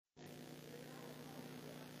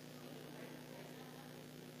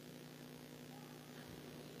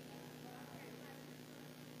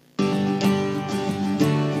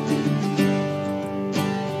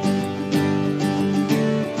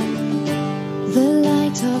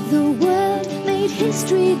light of the world made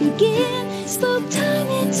history begin, spoke time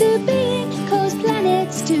into being, caused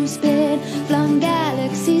planets to spin, flung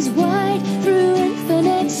galaxies wide through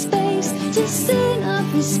infinite space to sing of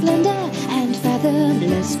his splendor and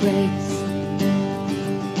fathomless grace.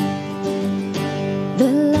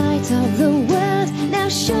 The light of the world now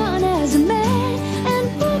shone as a man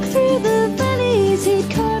and walked through the valleys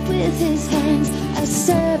he'd carved with his hands, a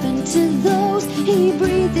servant to those he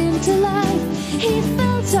breathed into life. He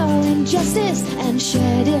felt our injustice and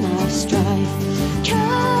shared in our strife.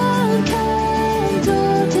 Come, come,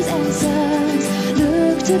 daughters and sons,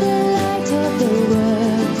 look to the light of the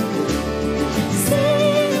world.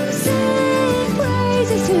 Sing, sing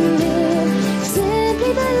praises to him,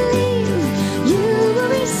 simply believe you will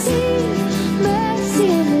receive mercy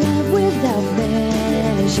and love without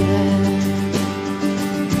measure.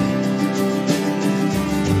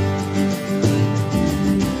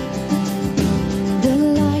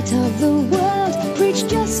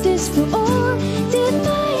 Justice for all,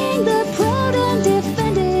 denying the proud and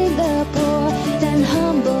defending the poor, then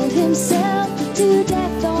humbled himself to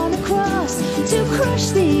death on a cross to crush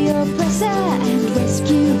the oppressor and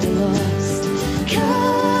rescue the lost.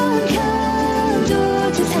 Come, come,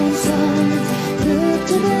 daughters and sons, look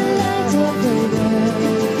to the light of the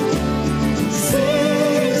world.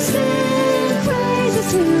 Sing, sing praises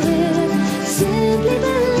to him, simply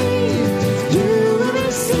believe you will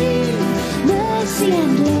receive mercy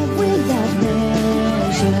and love without measure.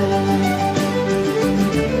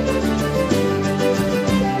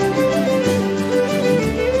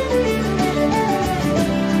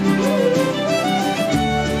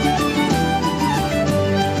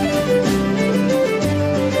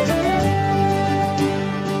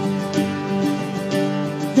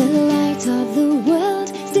 The light of the world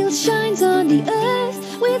still shines on the earth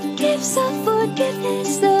with gifts of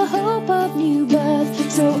forgiveness, the hope of new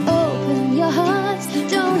birth. So open your hearts,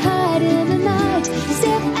 don't hide in the night.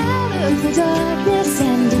 Step out of the darkness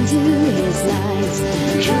and into his light.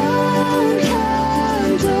 Come,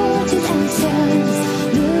 come, daughters and sons,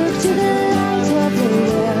 look to the light of the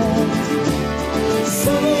world.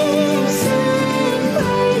 Sing, sing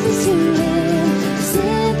praises to him,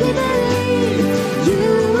 simply believe you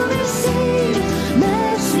will receive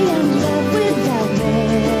mercy and love without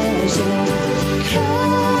measure.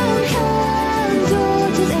 Come, come,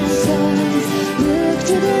 daughters and sons, look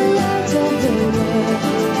to the light of the world.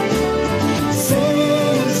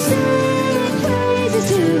 Sing, sing praises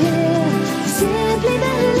to him, simply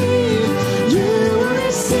believe you will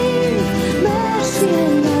receive mercy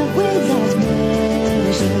and love without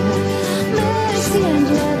measure. Mercy and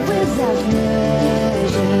love without measure.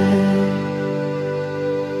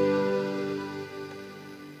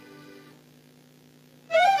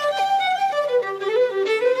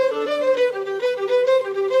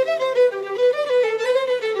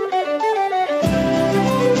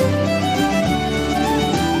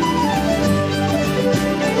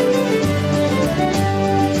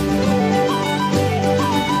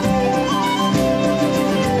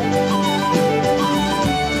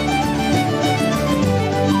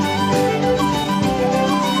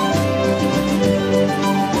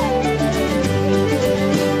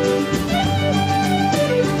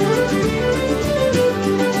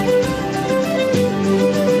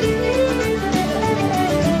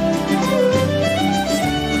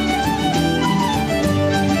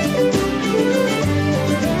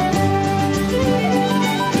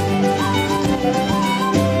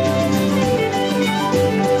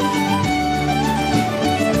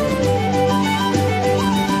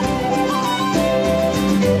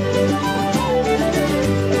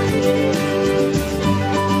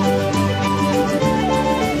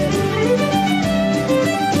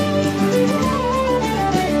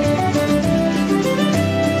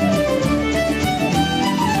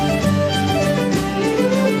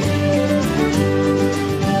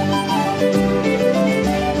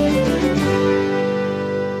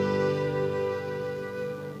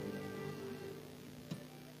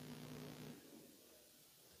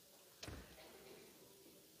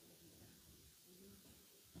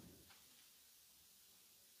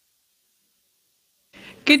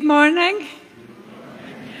 Good morning.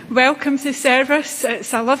 Welcome to service.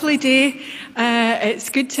 It's a lovely day. It's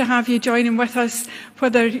good to have you joining with us,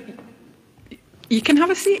 whether you can have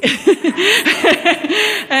a seat.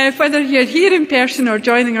 Whether you're here in person or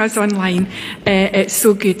joining us online, it's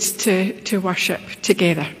so good to worship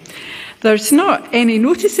together. There's not any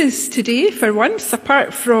notices today for once,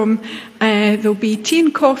 apart from there'll be tea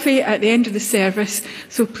and coffee at the end of the service,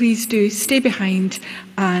 so please do stay behind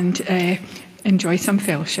and enjoy some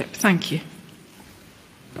fellowship. Thank you.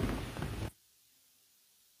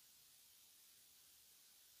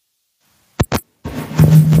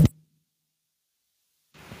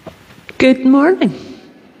 Good morning.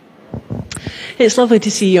 It's lovely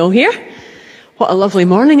to see you all here. What a lovely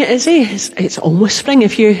morning it is, eh? It's almost spring.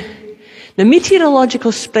 The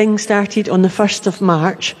meteorological spring started on the 1st of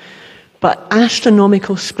March, but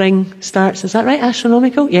astronomical spring starts, is that right,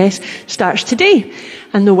 astronomical? Yes, starts today.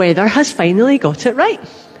 And the weather has finally got it right.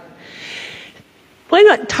 Why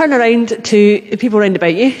not turn around to the people round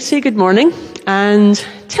about you, say good morning, and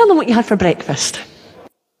tell them what you had for breakfast.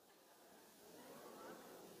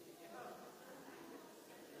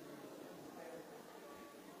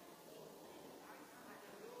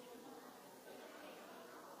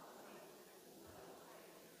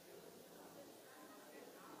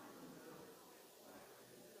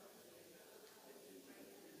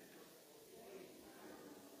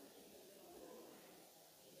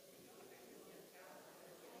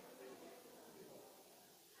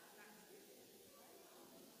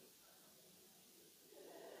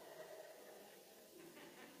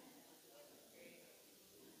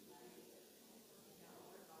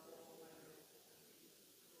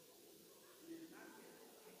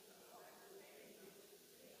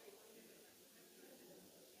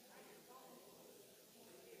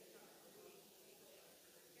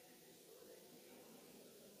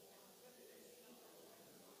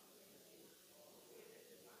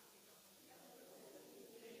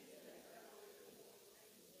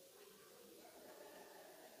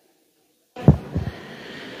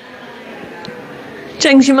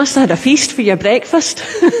 Jings, you must have had a feast for your breakfast.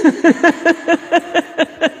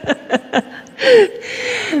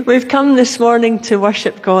 We've come this morning to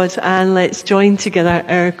worship God, and let's join together.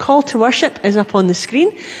 Our call to worship is up on the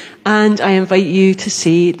screen, and I invite you to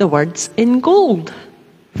say the words in gold.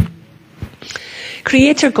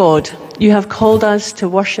 Creator God, you have called us to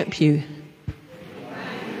worship you.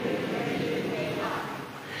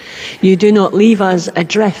 You do not leave us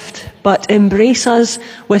adrift, but embrace us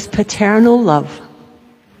with paternal love.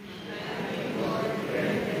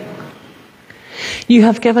 You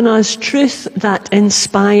have given us truth that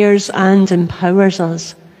inspires and empowers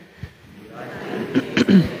us.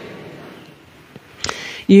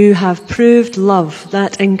 You have provided love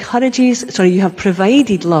that encourages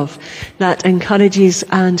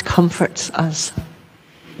and comforts us.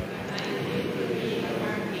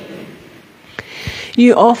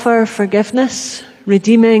 You offer forgiveness,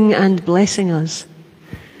 redeeming and blessing us.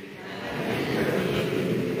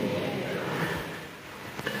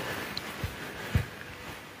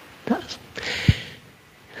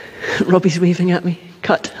 Robbie's waving at me.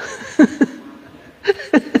 Cut.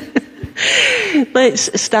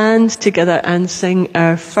 Let's stand together and sing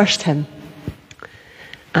our first hymn.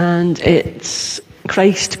 And it's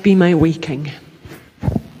Christ Be My Waking.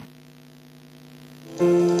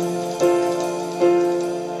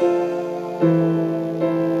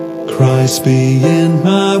 Christ be in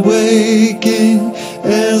my waking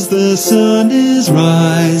as the sun is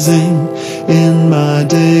rising, in my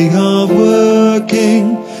day of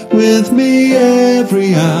working with me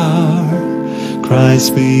every hour.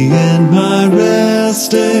 Christ be in my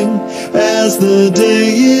resting as the day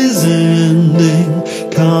is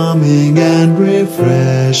ending, calming and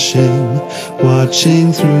refreshing,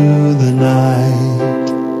 watching through the night.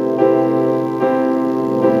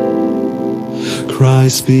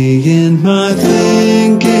 Christ be in my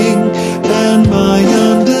thinking and my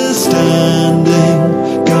understanding,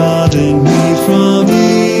 guarding me from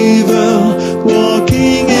evil,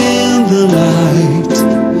 walking in the light.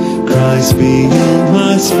 Christ be in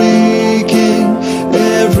my speaking,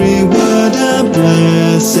 every word a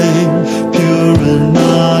blessing, pure and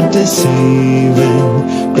not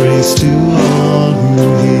deceiving, grace to all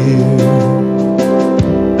who hear.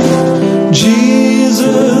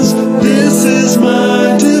 Jesus, this is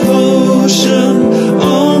my devotion,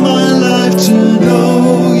 all my life to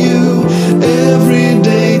know you, every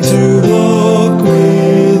day to walk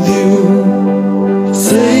with you.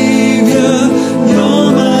 Savior,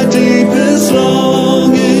 you're my deepest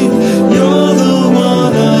longing, you're the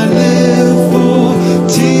one I live for.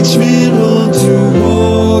 Teach me, Lord, to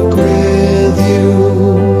walk with you.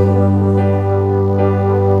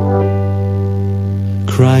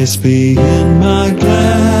 Christ be in my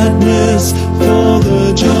gladness, for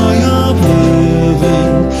the joy of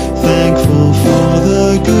living, thankful for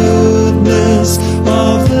the goodness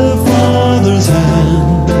of the Father's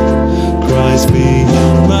hand. Christ be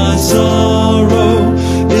in my sorrow,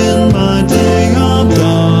 in my day of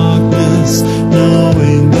darkness,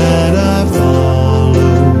 knowing that I follow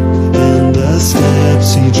in the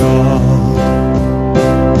steps He draws.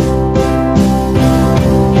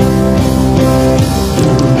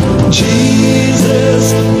 Jesus,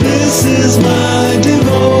 this is my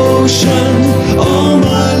devotion, all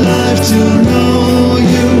my life to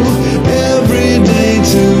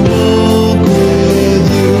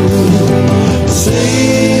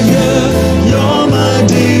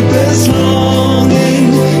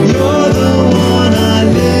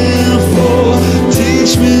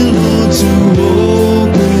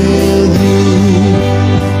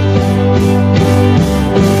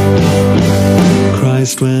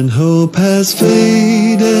has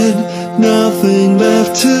faded, nothing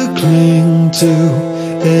left to cling to.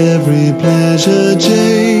 Every pleasure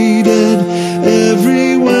jaded,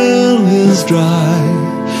 every well is dry.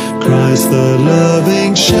 Christ the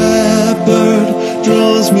loving shepherd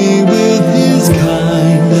draws me with his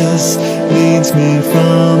kindness, leads me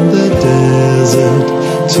from the desert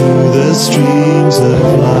to the streams of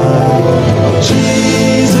life.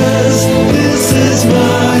 Jesus, this is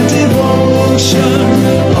my devotion,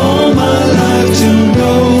 all my life to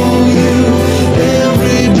know you,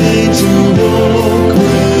 every day to walk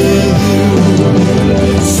with you.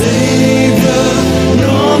 Savior,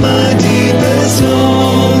 you're my deepest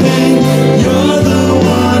longing, you're the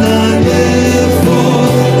one I live for.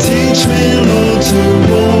 Teach me, Lord, to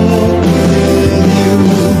walk with you.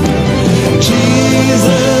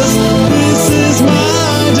 Jesus, this is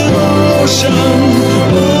my devotion,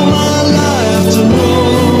 all my life to know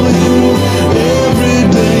you, every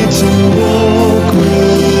day to walk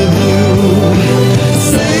with you.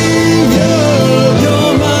 Savior,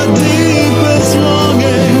 you're my deepest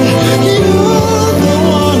longing, you're the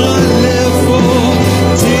one I live for.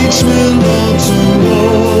 Teach me, Lord, to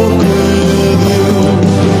walk with you.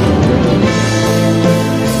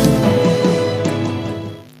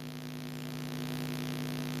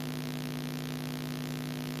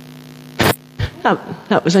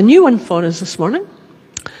 That was a new one for us this morning.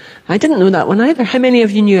 I didn't know that one either. How many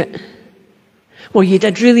of you knew it? Well, you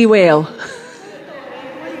did really well.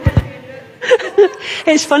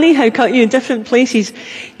 It's funny how in different places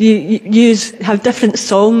you have different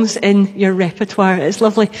songs in your repertoire. It's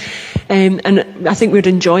lovely. And I think we're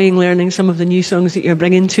enjoying learning some of the new songs that you're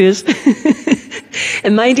bringing to us.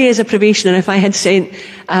 In my day as a probationer, if I had sent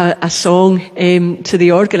a song to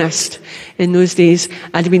the organist in those days,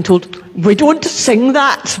 I'd have been told, we don't sing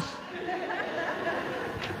that.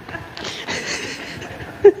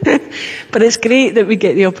 But it's great that we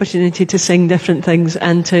get the opportunity to sing different things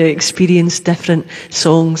and to experience different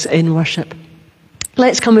songs in worship.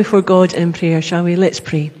 Let's come before God in prayer, shall we? Let's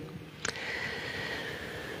pray.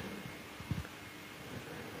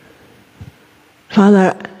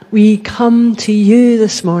 Father, we come to you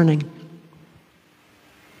this morning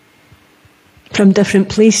from different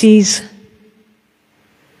places,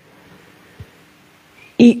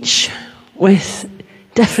 each with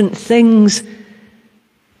different things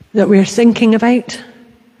that we're thinking about,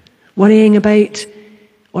 worrying about,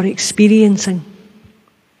 or experiencing.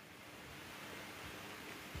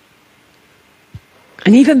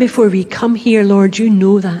 And even before we come here, Lord, you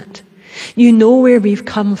know that. You know where we've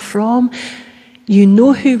come from. You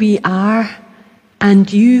know who we are.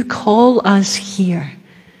 And you call us here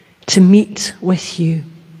to meet with you.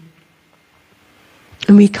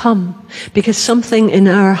 And we come because something in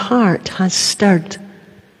our heart has stirred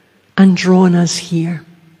and drawn us here.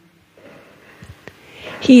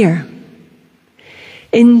 Here,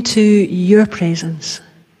 into your presence.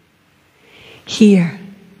 Here,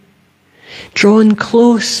 drawn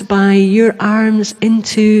close by your arms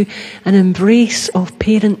into an embrace of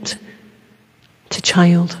parent to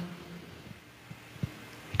child.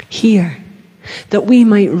 Here, that we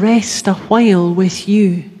might rest a while with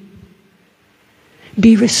you,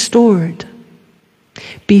 be restored,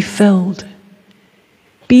 be filled,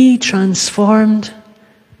 be transformed,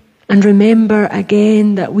 and remember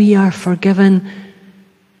again that we are forgiven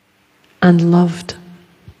and loved.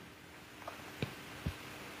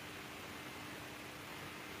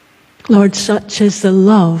 Lord, such is the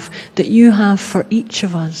love that you have for each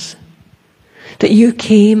of us, that you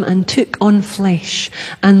came and took on flesh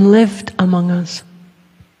and lived among us,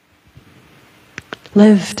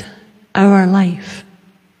 lived our life.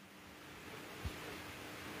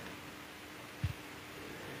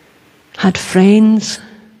 Had friends,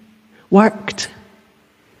 worked,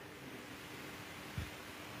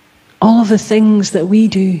 all of the things that we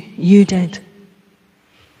do, you did.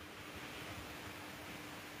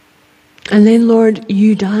 And then, Lord,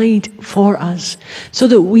 you died for us so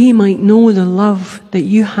that we might know the love that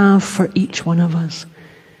you have for each one of us,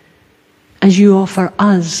 as you offer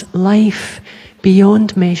us life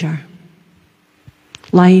beyond measure,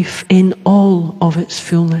 life in all of its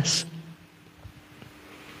fullness.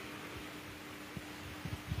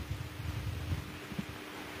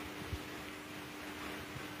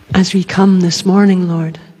 As we come this morning,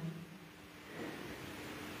 Lord,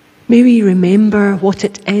 may we remember what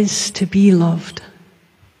it is to be loved.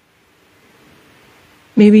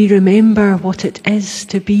 May we remember what it is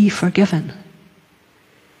to be forgiven.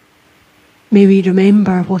 May we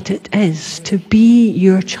remember what it is to be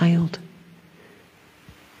your child,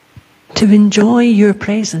 to enjoy your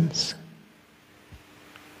presence,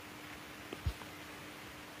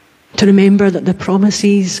 To remember that the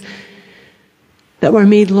promises that were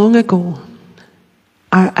made long ago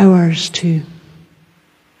are ours too.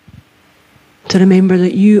 To remember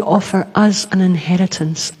that you offer us an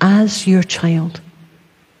inheritance as your child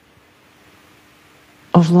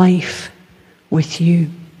of life with you.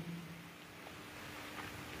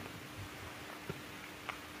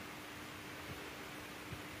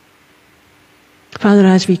 Father,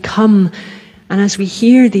 as we come and as we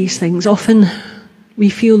hear these things, often we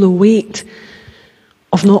feel the weight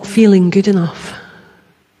of not feeling good enough,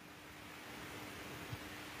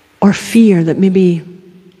 or fear that maybe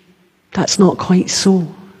that's not quite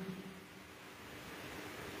so.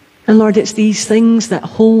 And Lord, it's these things that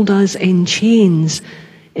hold us in chains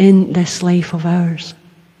in this life of ours.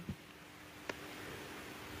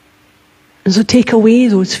 And so take away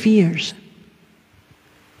those fears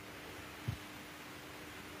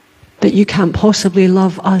that you can't possibly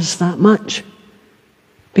love us that much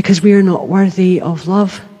because we are not worthy of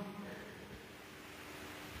love.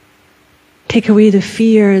 Take away the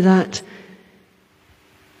fear that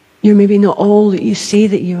you're maybe not all that you say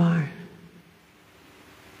that you are.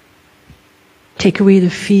 Take away the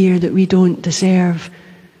fear that we don't deserve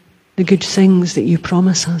the good things that you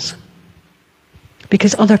promise us,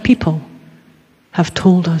 because other people have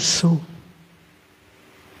told us so.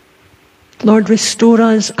 Lord, restore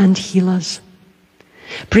us and heal us.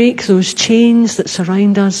 Break those chains that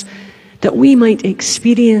surround us, that we might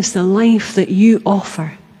experience the life that you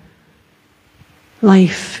offer,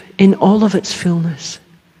 life in all of its fullness.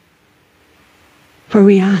 For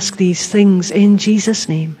we ask these things in Jesus'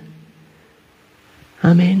 name.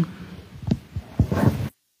 Amen.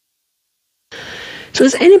 So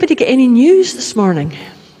has anybody got any news this morning?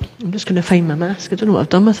 I'm just going to find my mask. I don't know what I've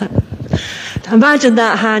done with it. Imagine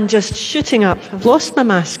that hand just shooting up. I've lost my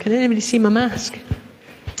mask. Can anybody see my mask?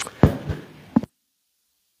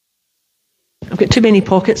 I've got too many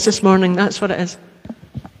pockets this morning. That's what it is.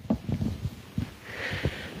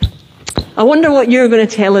 I wonder what you're going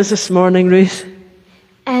to tell us this morning, Ruth.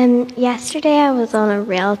 Yesterday I was on a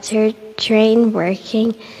rail train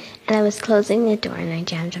working, and I was closing the door and I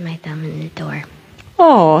jammed my thumb in the door.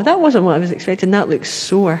 Oh, that wasn't what I was expecting. That looks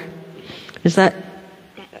sore. Is that?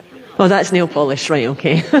 Oh, that's nail polish, right,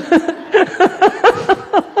 okay.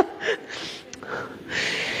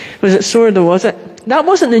 Was it sore though, was it? That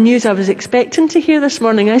wasn't the news I was expecting to hear this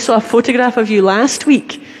morning. I saw a photograph of you last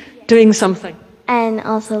week doing something. And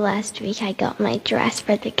also last week I got my dress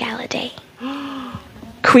for the gala day.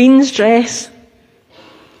 Queen's dress.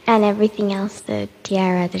 And everything else, the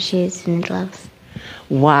tiara, the shoes and the gloves.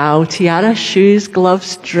 Wow, tiara, shoes,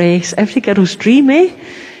 gloves, dress. Every girl's dream, eh?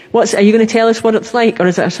 Are you going to tell us what it's like, or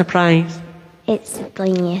is it a surprise? It's the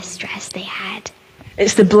blingiest dress they had.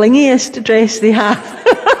 It's the blingiest dress they have.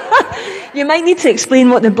 You might need to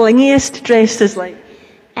explain what the blingiest dress is like.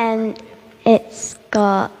 And it's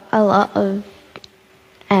got a lot of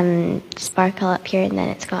sparkle up here, and then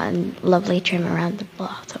it's got a lovely trim around the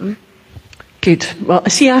bottom. Good. Well,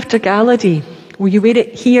 see, after Gala Day, will you wear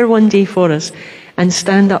it here one day for us and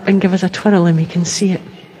stand up and give us a twirl and we can see it?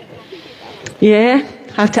 Yeah?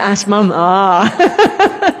 Have to ask Mum. But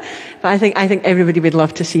I think everybody would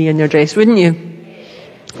love to see you in your dress, wouldn't you?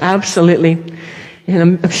 Absolutely.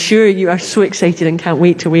 And I'm sure you are so excited and can't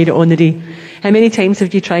wait to wear it on the day. How many times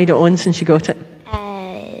have you tried it on since you got it?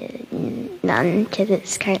 None, because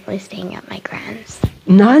it's currently staying at my grand's.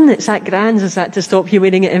 None? It's at grand's. Is that to stop you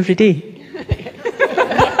wearing it every day?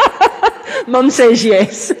 Mum says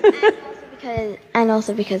yes. And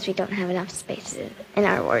also because we don't have enough space in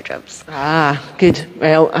our wardrobes. Ah, good.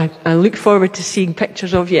 Well, I look forward to seeing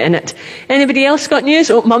pictures of you in it. Anybody else got news?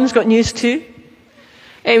 Oh, Mum's got news too.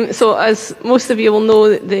 So as most of you will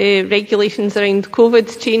know, the regulations around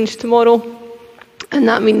COVID change tomorrow, and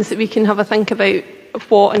that means that we can have a think about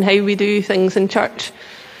what and how we do things in church.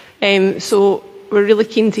 So we're really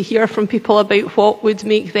keen to hear from people about what would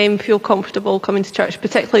make them feel comfortable coming to church,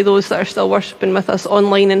 particularly those that are still worshipping with us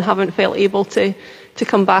online and haven't felt able to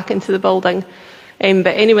come back into the building. But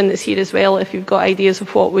anyone that's here as well, if you've got ideas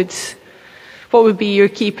of what would be your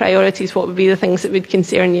key priorities, what would be the things that would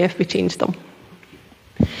concern you if we changed them.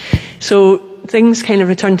 So things kind of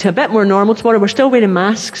return to a bit more normal tomorrow. We're still wearing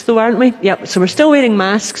masks though, aren't we? Yep, so we're still wearing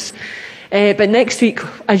masks. But next week,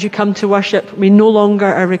 as you come to worship, we no longer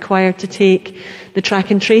are required to take the track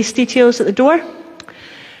and trace details at the door.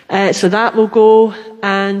 So that will go,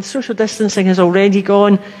 and social distancing has already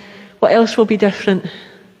gone. What else will be different?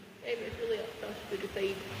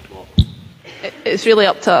 It's really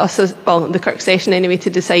up to us, the Kirk session anyway, to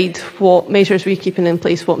decide what measures we're keeping in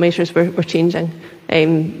place, what measures we're changing.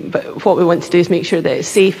 But what we want to do is make sure that it's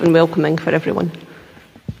safe and welcoming for everyone.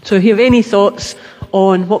 So if you have any thoughts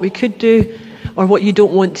on what we could do or what you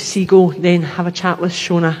don't want to see go, then have a chat with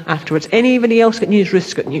Shona afterwards. Anybody else got news?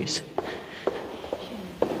 Ruth's got news.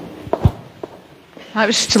 I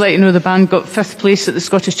was just to let you know the band got 5th place at the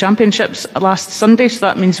Scottish Championships last Sunday, so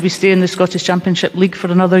that means we stay in the Scottish Championship League for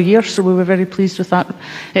another year, so we were very pleased with that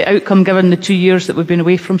outcome given the 2 years that we've been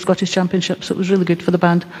away from Scottish Championships, so it was really good for the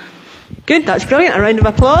band. Good, that's brilliant. A round of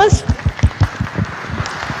applause.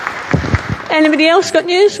 Anybody else got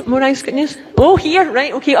news? Morag's got news? Oh, here,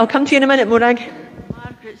 right, okay, I'll come to you in a minute, Morag.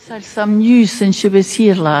 Margaret's had some news since she was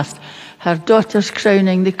here last. Her daughter's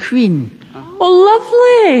crowning the Queen.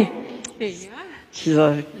 Oh, lovely. She's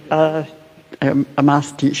a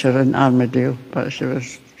maths teacher in Armadale, but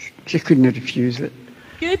she couldn't refuse it.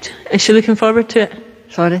 Good. Is she looking forward to it?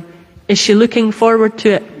 Sorry? Is she looking forward to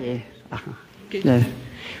it? Yeah. Good. Yeah.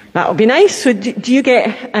 That'll be nice. So do you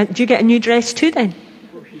get a new dress too then?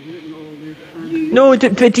 No,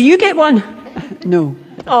 but do you get one? No.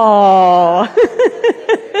 Oh,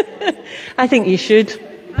 I think you should.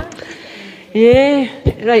 Yeah.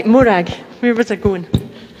 Right, Morag, where was I going?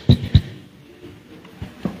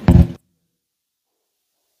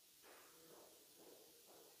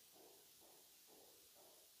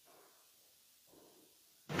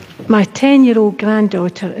 My 10-year-old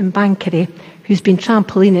granddaughter in Bankery, who's been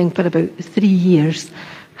trampolining for about 3 years,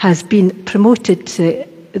 has been promoted to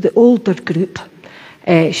the older group.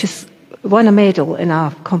 She's won a medal in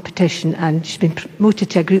a competition, and she's been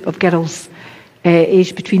promoted to a group of girls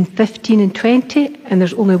aged between 15 and 20, and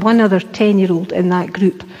there's only one other 10-year-old in that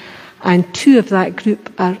group, and 2 of that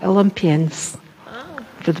group are Olympians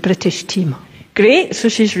for the British team. Great, so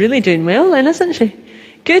she's really doing well then, isn't she?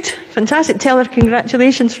 Good, fantastic. Tell her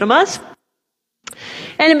congratulations from us.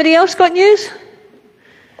 Anybody else got news?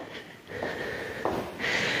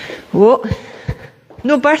 What?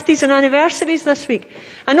 No birthdays and anniversaries this week.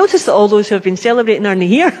 I noticed that all those who have been celebrating aren't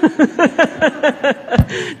here.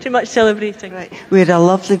 Too much celebrating. Right. We had a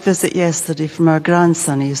lovely visit yesterday from our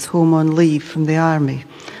grandson. He's home on leave from the army.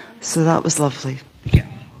 So that was lovely.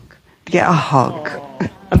 Get a hug.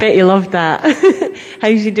 I bet you loved that.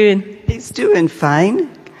 How's he doing? He's doing fine.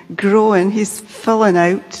 Growing. He's filling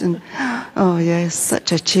out. And oh yes,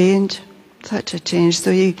 such a change. Such a change.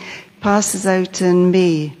 So he passes out in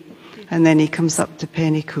May. And then he comes up to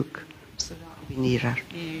Pennycook. So that'll be nearer.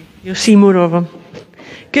 You'll see more of him.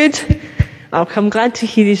 Good. I'm glad to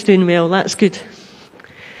hear he's doing well. That's good.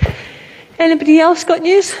 Anybody else got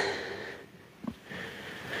news?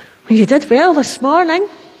 Well, you did well this morning.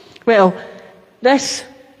 Well, this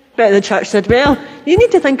bit of the church did well. You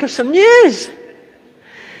need to think of some news.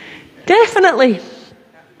 Definitely.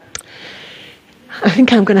 I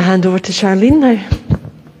think I'm going to hand over to Charlene now.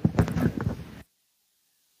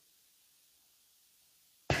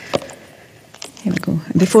 Here we go.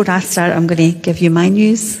 Before I start, I'm going to give you my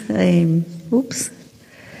news. Oops.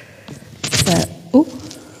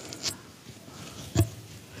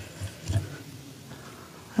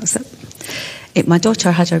 That's it. My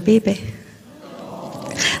daughter had her baby.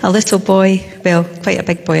 A little boy, well, quite a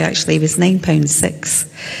big boy actually, he was £9.6.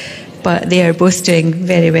 But they are both doing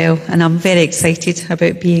very well, and I'm very excited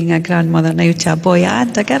about being a grandmother now to a boy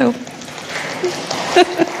and a girl.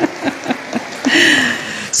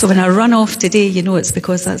 So when I run off today, you know it's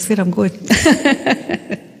because that's where I'm going.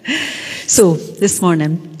 So, this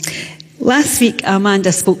morning, last week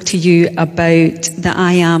Amanda spoke to you about the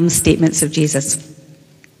I am statements of Jesus.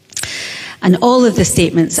 And all of the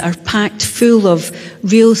statements are packed full of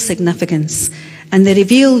real significance, and they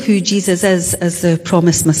reveal who Jesus is as the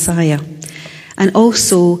promised Messiah, and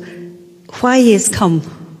also why he has come,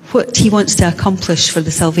 what he wants to accomplish for the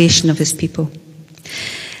salvation of his people.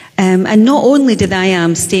 And not only do the I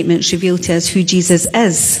am statements reveal to us who Jesus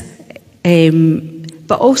is,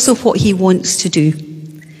 but also what he wants to do.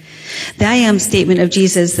 The I am statement of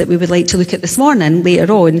Jesus that we would like to look at this morning,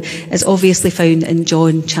 later on, is obviously found in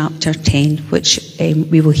John chapter 10, which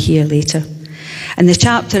we will hear later. And the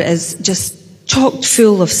chapter is just chock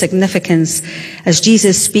full of significance as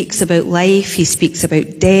Jesus speaks about life, he speaks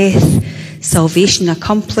about death, salvation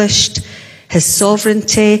accomplished, his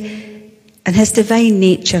sovereignty, and his divine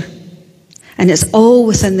nature. And it's all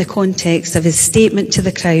within the context of his statement to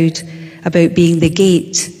the crowd about being the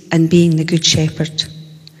gate and being the good shepherd.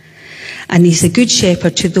 And he's the good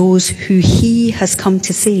shepherd to those who he has come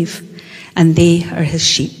to save, and they are his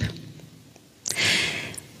sheep.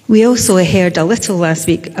 We also heard a little last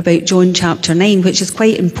week about John chapter 9, which is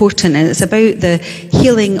quite important, and it's about the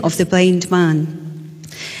healing of the blind man.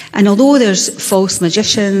 And although there's false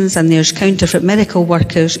magicians and there's counterfeit miracle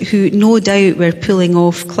workers who no doubt were pulling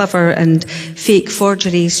off clever and fake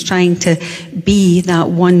forgeries trying to be that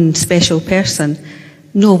one special person,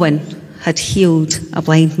 no one had healed a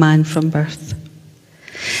blind man from birth.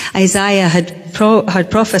 Isaiah had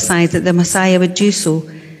prophesied that the Messiah would do so,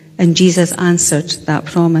 and Jesus answered that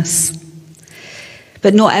promise.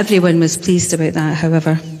 But not everyone was pleased about that,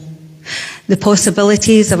 however. The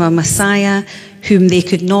possibilities of a Messiah whom they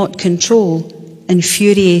could not control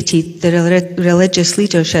infuriated the religious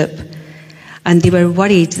leadership, and they were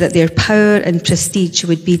worried that their power and prestige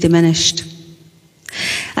would be diminished.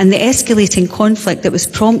 And the escalating conflict that was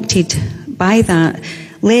prompted by that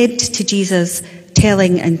led to Jesus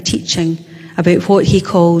telling and teaching about what he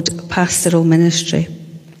called pastoral ministry.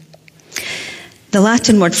 The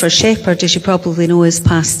Latin word for shepherd, as you probably know, is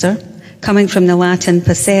pastor, coming from the Latin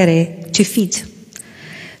passere, to feed.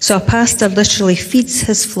 So a pastor literally feeds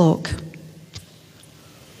his flock.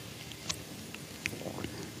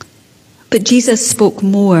 But Jesus spoke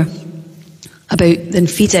more than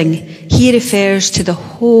feeding. He refers to the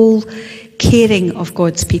whole caring of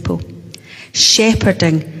God's people,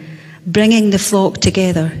 shepherding, bringing the flock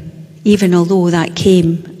together, even although that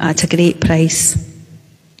came at a great price.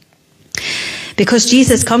 Because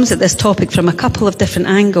Jesus comes at this topic from a couple of different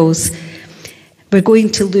angles, we're going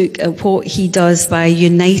to look at what he does by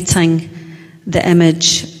uniting the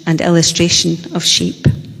image and illustration of sheep.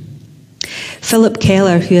 Philip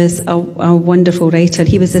Keller, who is a wonderful writer,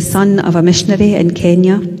 he was the son of a missionary in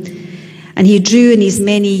Kenya, and he drew in his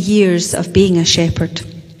many years of being a shepherd.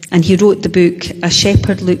 And he wrote the book, A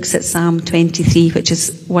Shepherd Looks at Psalm 23, which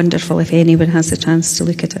is wonderful if anyone has a chance to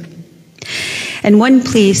look at it. In one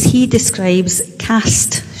place, he describes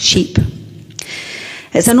cast sheep.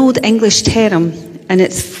 It's an old English term, and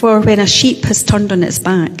it's for when a sheep has turned on its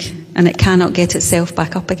back and it cannot get itself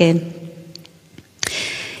back up again.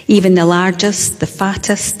 Even the largest, the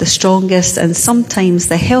fattest, the strongest, and sometimes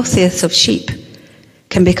the healthiest of sheep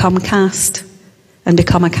can become cast and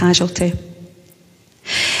become a casualty.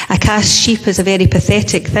 A cast sheep is a very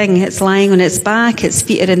pathetic thing. It's lying on its back, its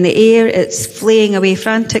feet are in the air, it's flaying away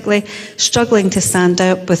frantically, struggling to stand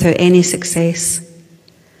up without any success.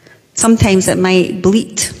 Sometimes it might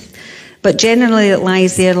bleat, but generally it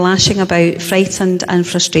lies there lashing about, frightened and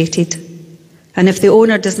frustrated. And if the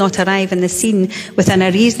owner does not arrive in the scene within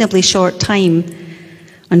a reasonably short time,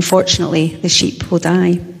 unfortunately, the sheep will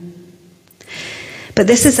die. But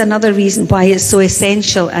this is another reason why it's so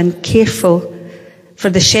essential and careful for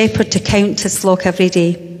the shepherd to count his flock every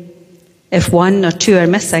day. If one or two are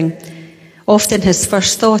missing, often his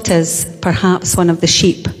first thought is, perhaps one of the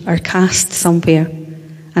sheep are cast somewhere,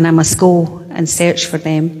 and I must go and search for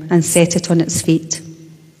them and set it on its feet.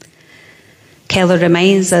 Keller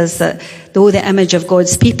reminds us that though the image of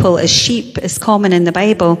God's people as sheep is common in the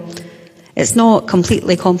Bible, it's not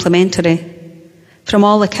completely complementary. From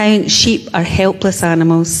all accounts, sheep are helpless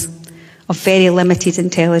animals of very limited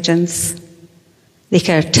intelligence. They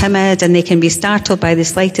are timid and they can be startled by the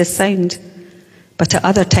slightest sound, but at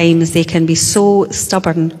other times they can be so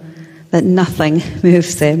stubborn that nothing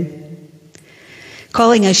moves them.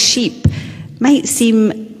 Calling us sheep might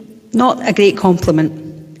seem not a great compliment.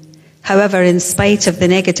 However, in spite of the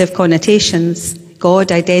negative connotations,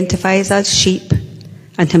 God identifies us sheep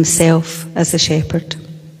and himself as the shepherd.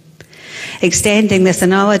 Extending this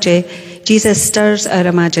analogy, Jesus stirs our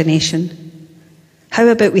imagination. How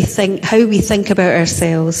we think about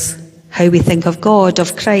ourselves, how we think of God,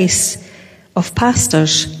 of Christ, of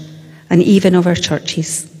pastors, and even of our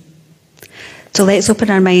churches. So let's open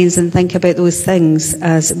our minds and think about those things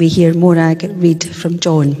as we hear Morag read from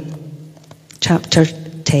John, chapter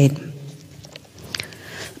 10.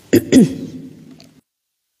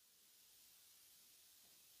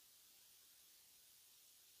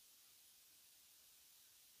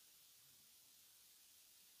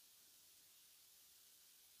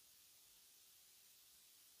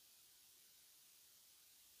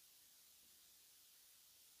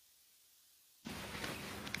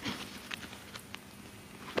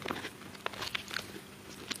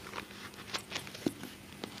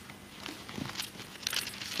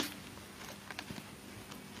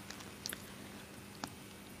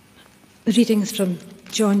 Readings from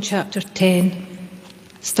John chapter 10,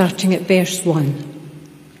 starting at verse 1.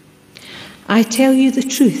 I tell you the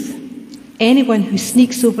truth, anyone who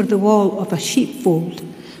sneaks over the wall of a sheepfold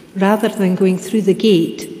rather than going through the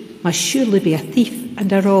gate must surely be a thief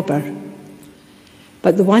and a robber.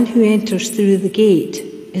 But the one who enters through the gate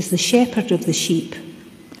is the shepherd of the sheep.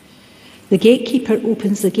 The gatekeeper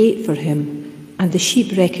opens the gate for him, and the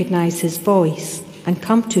sheep recognize his voice and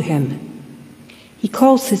come to him. He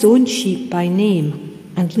calls his own sheep by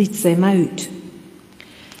name and leads them out.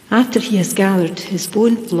 After he has gathered his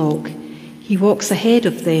own flock, he walks ahead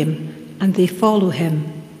of them, and they follow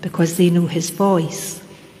him because they know his voice.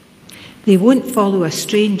 They won't follow a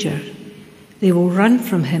stranger. They will run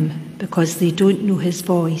from him because they don't know his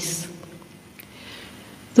voice.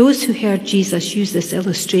 Those who heard Jesus use this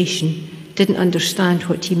illustration didn't understand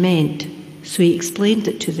what he meant, so he explained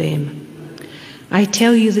it to them. I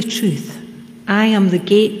tell you the truth. I am the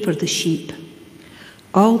gate for the sheep.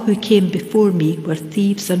 All who came before me were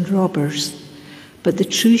thieves and robbers, but the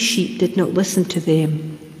true sheep did not listen to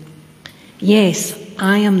them. Yes,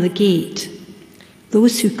 I am the gate.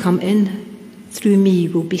 Those who come in through me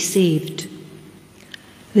will be saved.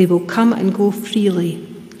 They will come and go freely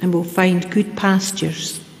and will find good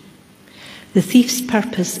pastures. The thief's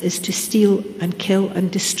purpose is to steal and kill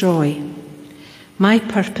and destroy. My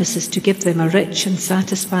purpose is to give them a rich and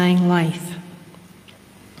satisfying life.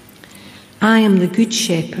 I am the good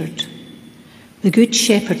shepherd. The good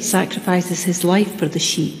shepherd sacrifices his life for the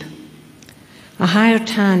sheep. A hired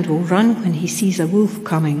hand will run when he sees a wolf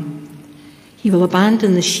coming. He will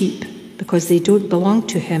abandon the sheep because they don't belong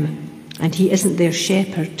to him and he isn't their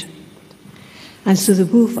shepherd. And so the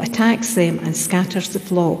wolf attacks them and scatters the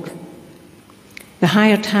flock. The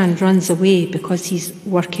hired hand runs away because he's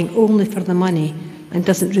working only for the money and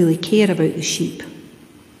doesn't really care about the sheep.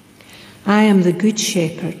 I am the good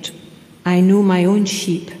shepherd. I know my own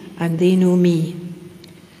sheep, and they know me,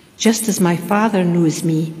 just as my Father knows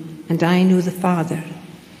me, and I know the Father.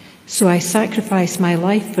 So I sacrifice my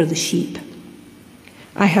life for the sheep.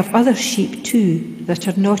 I have other sheep too that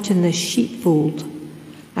are not in this sheepfold.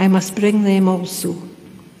 I must bring them also.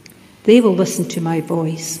 They will listen to my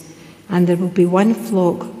voice, and there will be one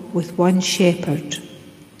flock with one shepherd.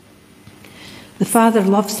 The Father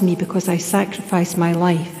loves me because I sacrifice my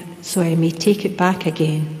life, so I may take it back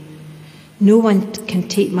again. No one can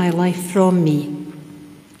take my life from me.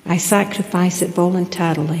 I sacrifice it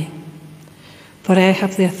voluntarily. For I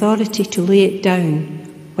have the authority to lay it down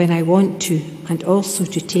when I want to, and also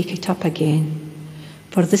to take it up again.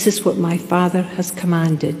 For this is what my Father has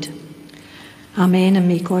commanded. Amen, and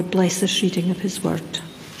may God bless this reading of his word.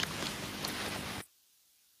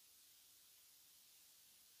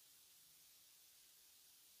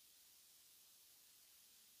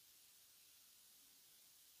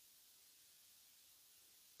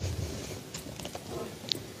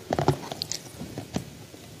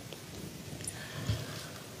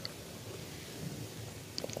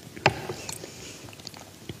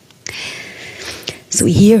 So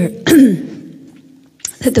we hear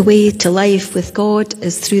that the way to life with God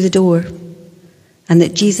is through the door, and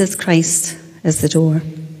that Jesus Christ is the door.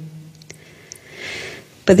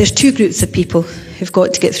 But there's two groups of people who've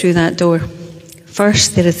got to get through that door.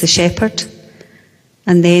 First, there is the shepherd,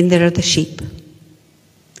 and then there are the sheep.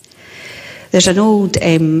 There's an old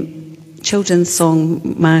children's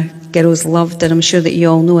song my girls loved, and I'm sure that you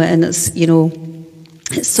all know it, and it's,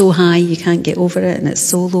 it's so high you can't get over it, and it's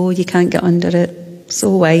so low you can't get under it.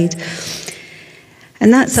 So wide.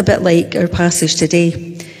 And that's a bit like our passage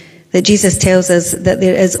today, that Jesus tells us that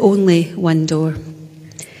there is only one door.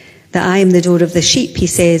 That I am the door of the sheep, he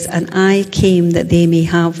says, and I came that they may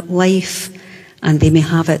have life and they may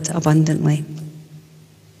have it abundantly.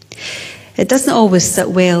 It doesn't always sit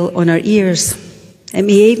well on our ears. It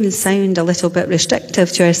may even sound a little bit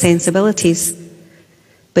restrictive to our sensibilities,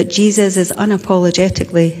 but Jesus is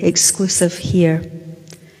unapologetically exclusive here.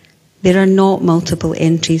 There are not multiple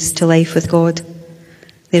entries to life with God.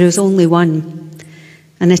 There is only one,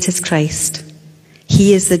 and it is Christ.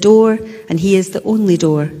 He is the door, and he is the only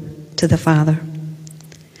door to the Father.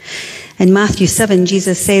 In Matthew 7,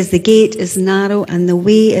 Jesus says, the gate is narrow and the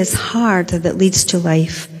way is hard that leads to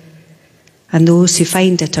life, and those who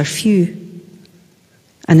find it are few.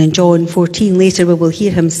 And in John 14, later we will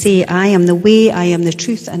hear him say, I am the way, I am the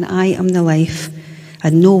truth, and I am the life,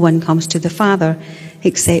 and no one comes to the Father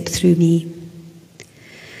except through me.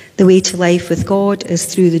 The way to life with God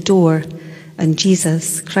is through the door, and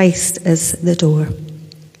Jesus Christ is the door.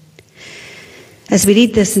 As we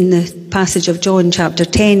read this in the passage of John chapter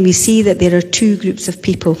 10, we see that there are two groups of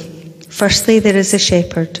people. Firstly, there is a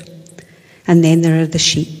shepherd, and then there are the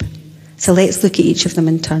sheep. So let's look at each of them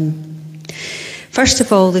in turn. First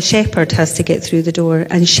of all, the shepherd has to get through the door,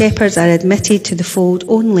 and shepherds are admitted to the fold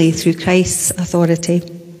only through Christ's authority.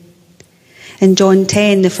 In John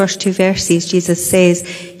 10, the first two verses, Jesus says,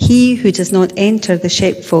 he who does not enter the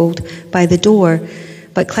sheepfold by the door,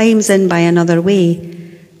 but climbs in by another way,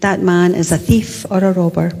 that man is a thief or a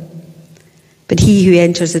robber. But he who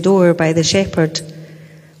enters the door by the shepherd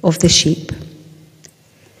of the sheep.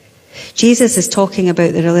 Jesus is talking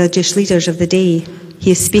about the religious leaders of the day.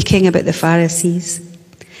 He is speaking about the Pharisees.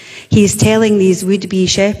 He is telling these would-be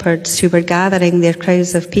shepherds who were gathering their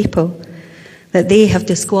crowds of people that they have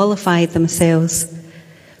disqualified themselves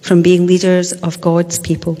from being leaders of God's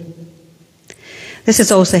people. This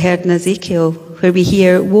is also heard in Ezekiel, where we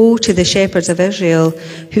hear, "Woe to the shepherds of Israel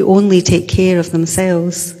who only take care of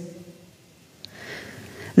themselves.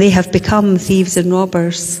 They have become thieves and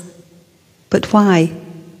robbers." But why?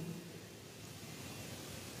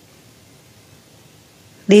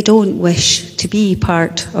 They don't wish to be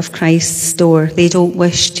part of Christ's store. They don't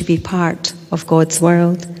wish to be part of God's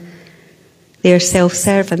world. They are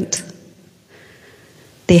self-servant.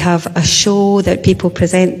 They have a show that people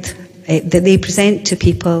present, that they present to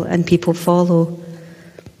people and people follow.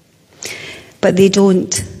 But they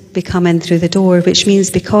don't become in through the door, which means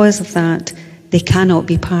because of that, they cannot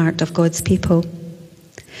be part of God's people.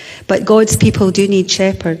 But God's people do need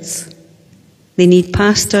shepherds. They need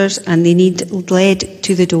pastors and they need led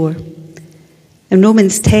to the door. In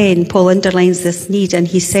Romans 10, Paul underlines this need and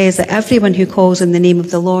he says that everyone who calls on the name of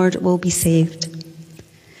the Lord will be saved.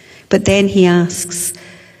 But then he asks,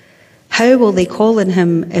 how will they call on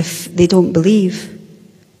him if they don't believe?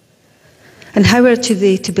 And how are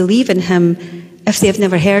they to believe in him if they have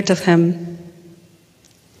never heard of him?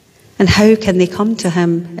 And how can they come to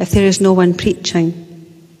him if there is no one preaching?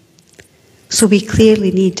 So we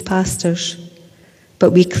clearly need pastors.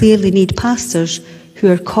 But we clearly need pastors who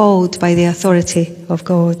are called by the authority of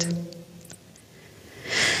God.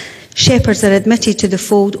 Shepherds are admitted to the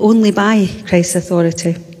fold only by Christ's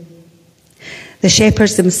authority. The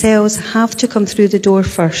shepherds themselves have to come through the door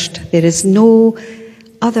first. There is no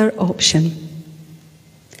other option.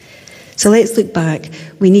 So let's look back.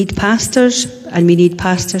 We need pastors, and we need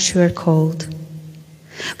pastors who are called.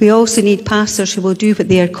 We also need pastors who will do what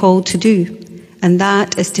they are called to do, and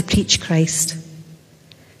that is to preach Christ.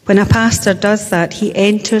 When a pastor does that, he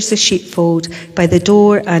enters the sheepfold by the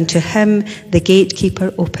door, and to him the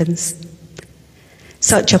gatekeeper opens.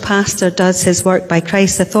 Such a pastor does his work by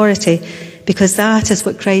Christ's authority, because that is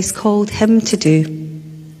what Christ called him to do.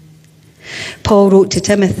 Paul wrote to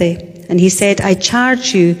Timothy, and he said, "I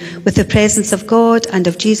charge you with the presence of God and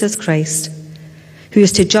of Jesus Christ, who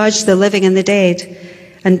is to judge the living and the dead,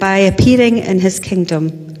 and by appearing in his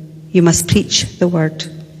kingdom, you must preach the word."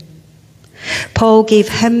 Paul gave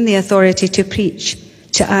him the authority to preach,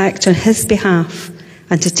 to act on his behalf,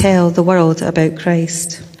 and to tell the world about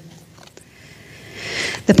Christ.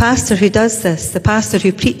 The pastor who does this, the pastor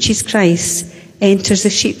who preaches Christ, enters the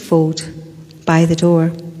sheepfold by the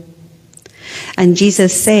door. And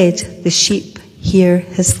Jesus said, "The sheep hear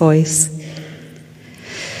his voice."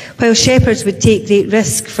 While shepherds would take great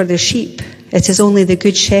risk for their sheep, it is only the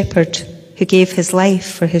good shepherd who gave his life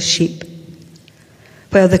for his sheep.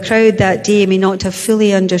 While the crowd that day may not have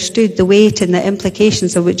fully understood the weight and the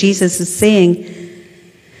implications of what Jesus is saying,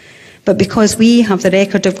 but because we have the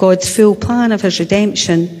record of God's full plan of his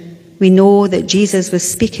redemption, we know that Jesus was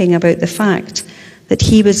speaking about the fact that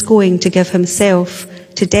he was going to give himself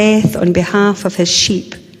to death on behalf of his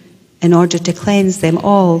sheep in order to cleanse them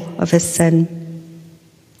all of his sin.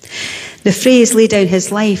 The phrase "lay down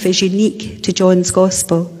his life" is unique to John's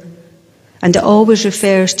Gospel, and it always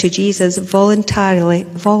refers to Jesus' voluntarily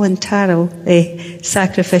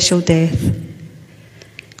sacrificial death.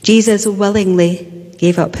 Jesus willingly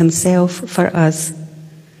gave up himself for us.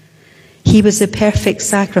 He was the perfect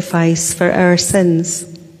sacrifice for our sins.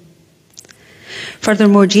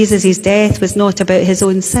 Furthermore, Jesus' death was not about his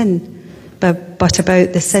own sin, but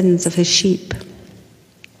about the sins of his sheep.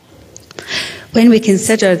 When we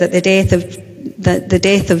consider that the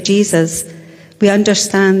death of Jesus, we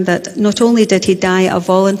understand that not only did he die a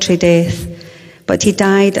voluntary death, but he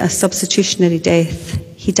died a substitutionary death.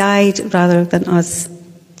 He died rather than us.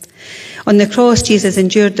 On the cross, Jesus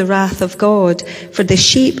endured the wrath of God for the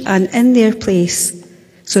sheep and in their place,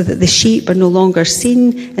 so that the sheep are no longer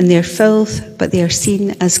seen in their filth, but they are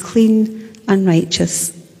seen as clean and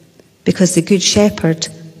righteous, because the Good Shepherd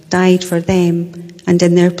died for them and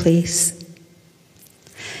in their place.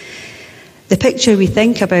 The picture we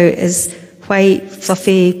think about is white,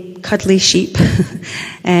 fluffy, cuddly sheep.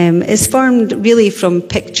 It's formed really from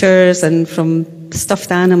pictures and from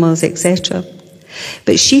stuffed animals, etc.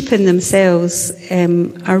 But sheep in themselves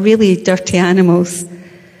are really dirty animals.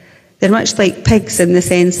 They're much like pigs in the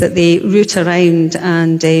sense that they root around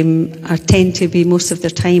and tend to be most of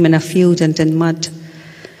their time in a field and in mud.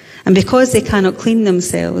 And because they cannot clean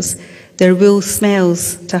themselves, their wool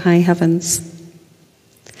smells to high heavens.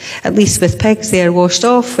 At least with pigs, they are washed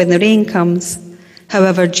off when the rain comes.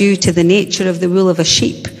 However, due to the nature of the wool of a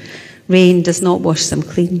sheep, rain does not wash them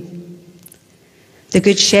clean. The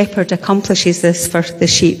Good Shepherd accomplishes this for the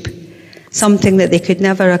sheep, something that they could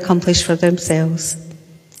never accomplish for themselves.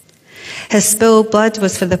 His spilled blood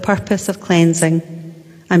was for the purpose of cleansing,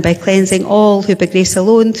 and by cleansing all who by grace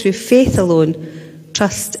alone, through faith alone,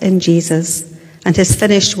 trust in Jesus and his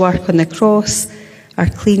finished work on the cross, are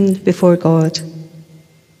clean before God.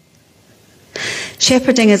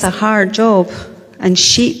 Shepherding is a hard job, and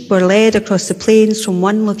sheep were led across the plains from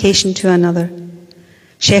one location to another.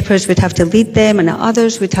 Shepherds would have to lead them, and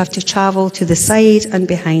others would have to travel to the side and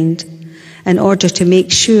behind in order to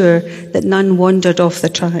make sure that none wandered off the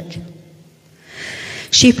track.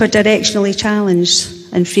 Sheep are directionally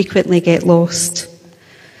challenged and frequently get lost,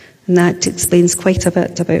 and that explains quite a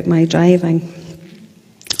bit about my driving.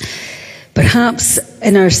 Perhaps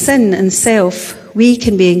in our sin and self, we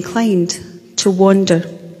can be inclined to wander,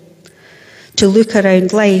 to look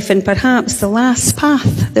around life, and perhaps the last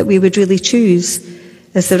path that we would really choose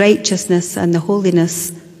is the righteousness and the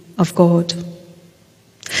holiness of God.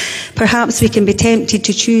 Perhaps we can be tempted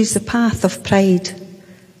to choose the path of pride,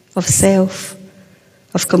 of self,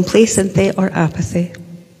 of complacency or apathy.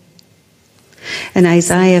 In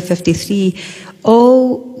Isaiah 53,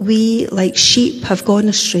 all we like sheep have gone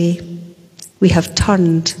astray. We have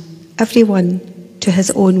turned, everyone, to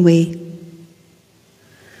his own way.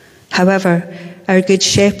 However, our Good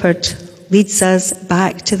Shepherd leads us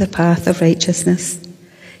back to the path of righteousness.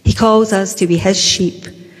 He calls us to be his sheep,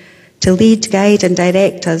 to lead, guide and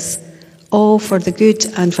direct us, all for the good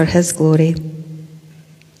and for his glory.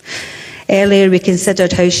 Earlier we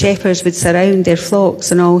considered how shepherds would surround their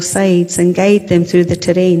flocks on all sides and guide them through the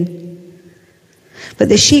terrain. But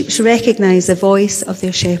the sheep recognise the voice of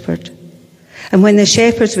their shepherd, and when the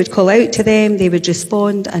shepherds would call out to them, they would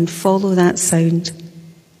respond and follow that sound.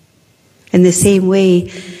 In the same way,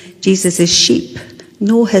 Jesus' sheep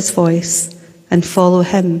know his voice and follow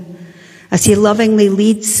him as he lovingly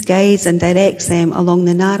leads, guides and directs them along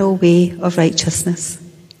the narrow way of righteousness.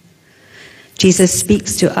 Jesus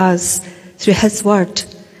speaks to us through his word,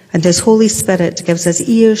 and his Holy Spirit gives us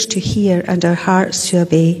ears to hear and our hearts to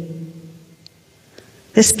obey.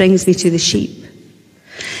 This brings me to the sheep.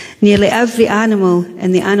 Nearly every animal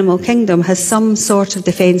in the animal kingdom has some sort of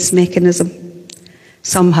defence mechanism.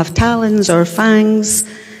 Some have talons or fangs,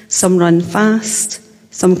 some run fast,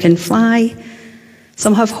 some can fly,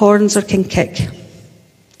 some have horns or can kick.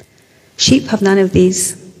 Sheep have none of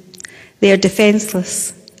these. They are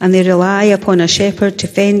defenceless, and they rely upon a shepherd to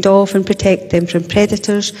fend off and protect them from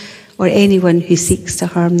predators or anyone who seeks to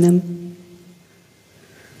harm them.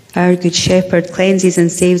 Our Good Shepherd cleanses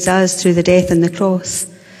and saves us through the death on the cross.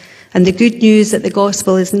 And the good news that the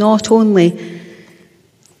gospel is not only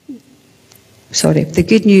the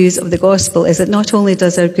good news of the gospel is that not only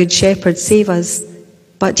does our Good Shepherd save us,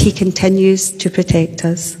 but he continues to protect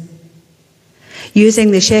us.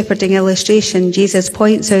 Using the shepherding illustration, Jesus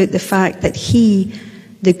points out the fact that he,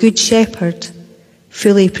 the Good Shepherd,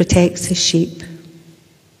 fully protects his sheep.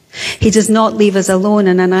 He does not leave us alone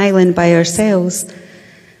on an island by ourselves,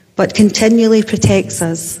 but continually protects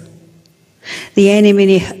us. The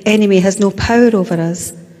enemy has no power over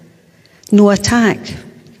us, no attack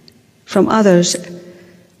from others,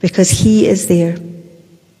 because he is there.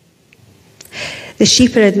 The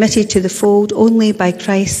sheep are admitted to the fold only by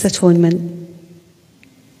Christ's atonement.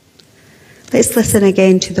 Let's listen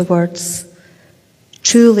again to the words.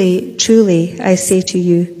 Truly, truly, I say to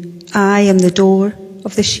you, I am the door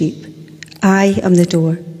of the sheep. I am the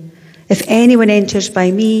door. If anyone enters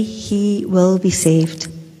by me, he will be saved.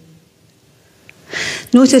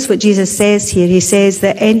 Notice what Jesus says here. He says,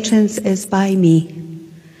 the entrance is by me.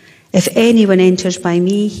 If anyone enters by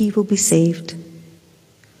me, he will be saved.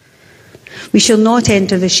 We shall not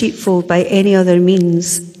enter the sheepfold by any other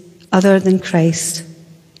means other than Christ.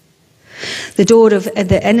 The door of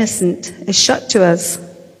the innocent is shut to us.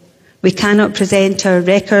 We cannot present our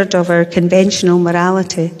record of our conventional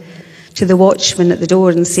morality to the watchman at the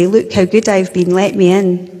door and say, look how good I've been, let me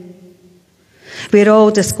in. We are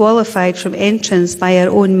all disqualified from entrance by our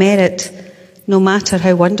own merit, no matter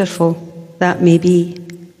how wonderful that may be.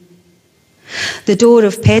 The door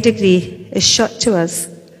of pedigree is shut to us,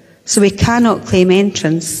 so we cannot claim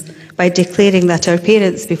entrance by declaring that our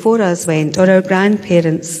parents before us went, or our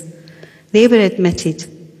grandparents. They were admitted,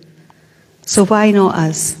 so why not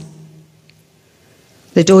us?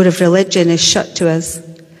 The door of religion is shut to us.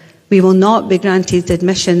 We will not be granted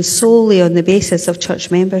admission solely on the basis of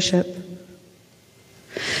church membership.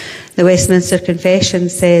 The Westminster Confession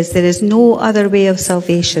says there is no other way of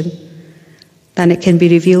salvation than it can be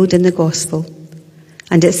revealed in the gospel.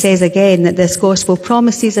 And it says again that this gospel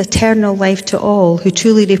promises eternal life to all who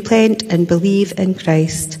truly repent and believe in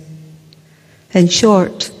Christ. In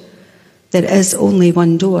short, there is only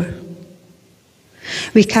one door.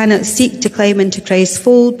 We cannot seek to climb into Christ's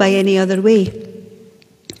fold by any other way.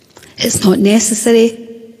 It's not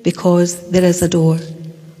necessary because there is a door.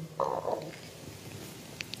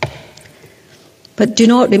 But do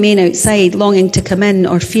not remain outside longing to come in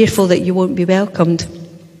or fearful that you won't be welcomed,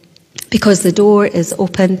 because the door is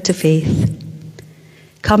open to faith.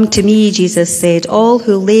 Come to me, Jesus said, all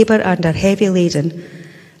who labour and are heavy laden,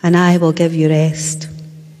 and I will give you rest.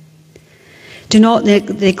 Do not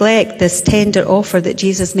neglect this tender offer that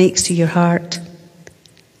Jesus makes to your heart.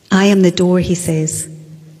 I am the door, he says.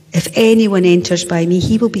 If anyone enters by me,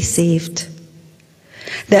 he will be saved.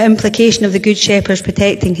 The implication of the Good Shepherd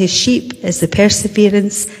protecting his sheep is the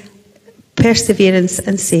perseverance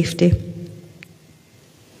and safety.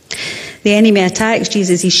 The enemy attacks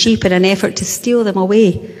Jesus' sheep in an effort to steal them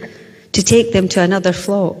away, to take them to another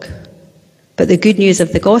flock. But the good news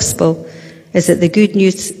of the gospel is that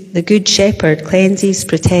the Good Shepherd cleanses,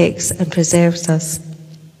 protects, and preserves us.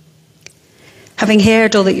 Having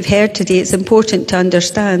heard all that you've heard today, it's important to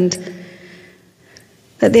understand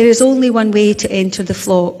that there is only one way to enter the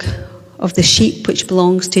flock of the sheep which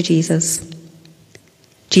belongs to Jesus.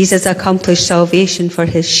 Jesus accomplished salvation for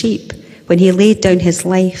his sheep when he laid down his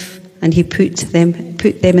life and he put them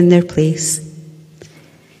in their place.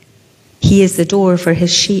 He is the door for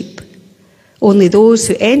his sheep. Only those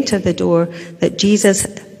who enter the door that Jesus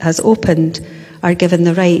has opened are given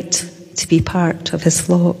the right to be part of his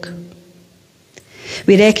flock.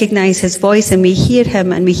 We recognise his voice and we hear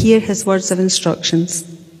him and we hear his words of instructions.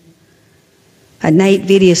 At night,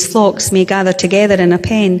 various flocks may gather together in a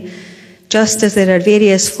pen, just as there are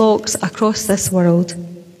various flocks across this world.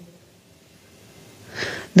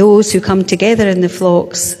 Those who come together in the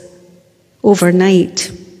flocks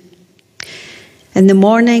overnight. In the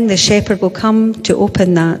morning, the shepherd will come to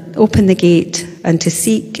open the gate and to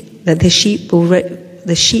seek that the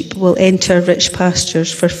sheep will enter rich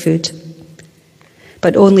pastures for food.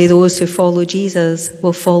 But only those who follow Jesus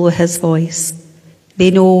will follow his voice. They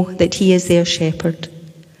know that he is their shepherd,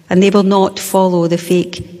 and they will not follow the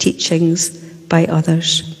fake teachings by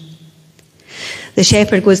others. The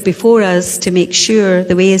shepherd goes before us to make sure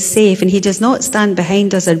the way is safe, and he does not stand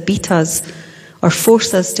behind us or beat us or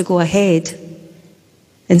force us to go ahead.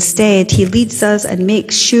 Instead, he leads us and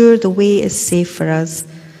makes sure the way is safe for us.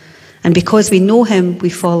 And because we know him, we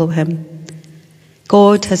follow him.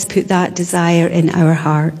 God has put that desire in our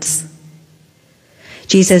hearts.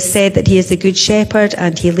 Jesus said that he is the good shepherd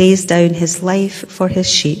and he lays down his life for his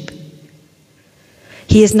sheep.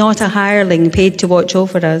 He is not a hireling paid to watch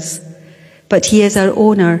over us, but he is our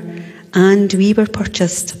owner, and we were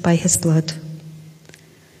purchased by his blood.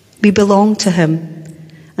 We belong to him,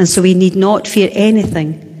 and so we need not fear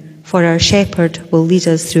anything, for our shepherd will lead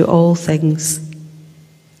us through all things.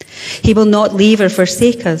 He will not leave or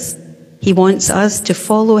forsake us. He wants us to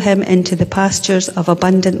follow him into the pastures of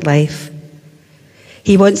abundant life.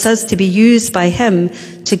 He wants us to be used by him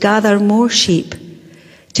to gather more sheep,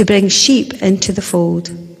 to bring sheep into the fold.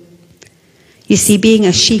 You see, being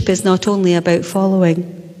a sheep is not only about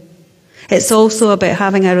following. It's also about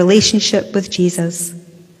having a relationship with Jesus.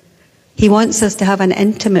 He wants us to have an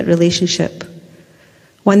intimate relationship,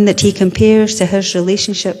 one that he compares to his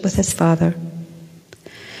relationship with his Father.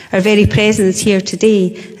 Our very presence here today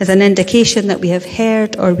is an indication that we have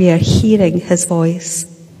heard or we are hearing his voice.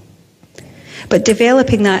 But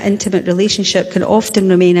developing that intimate relationship can often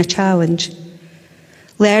remain a challenge.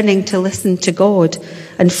 Learning to listen to God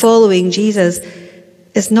and following Jesus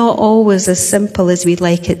is not always as simple as we'd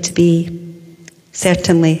like it to be.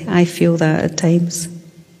 Certainly, I feel that at times.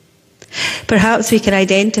 Perhaps we can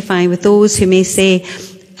identify with those who may say,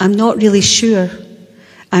 I'm not really sure.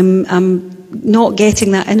 I'm not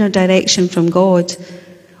getting that inner direction from God.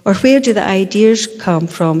 Or where do the ideas come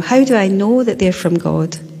from? How do I know that they're from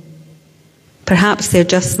God? Perhaps they're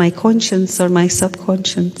just my conscience or my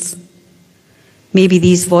subconscious. Maybe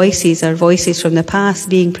these voices are voices from the past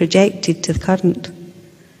being projected to the current.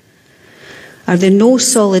 Are there no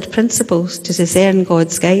solid principles to discern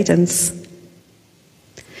God's guidance?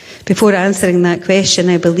 Before answering that question,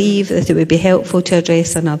 I believe that it would be helpful to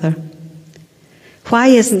address another. Why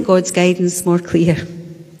isn't God's guidance more clear?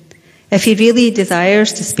 If he really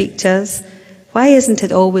desires to speak to us, why isn't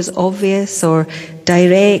it always obvious or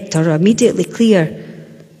direct or immediately clear?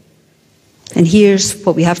 And here's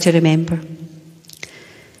what we have to remember.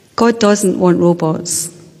 God doesn't want robots,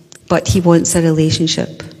 but he wants a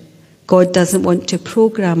relationship. God doesn't want to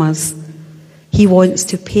program us. He wants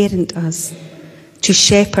to parent us, to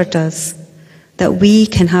shepherd us, that we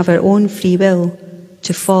can have our own free will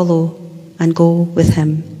to follow and go with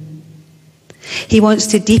him. He wants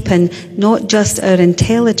to deepen not just our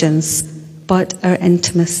intelligence, but our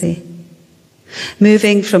intimacy.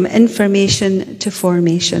 Moving from information to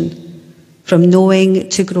formation, from knowing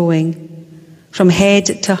to growing, from head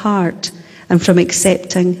to heart, and from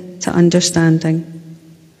accepting to understanding.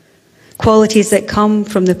 Qualities that come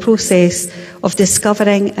from the process of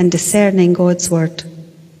discovering and discerning God's Word.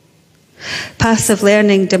 Passive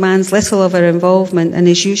learning demands little of our involvement and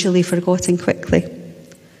is usually forgotten quickly.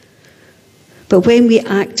 But when we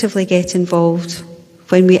actively get involved,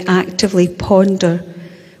 when we actively ponder,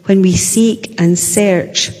 when we seek and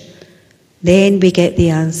search, then we get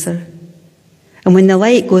the answer. And when the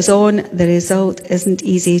light goes on, the result isn't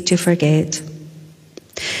easy to forget.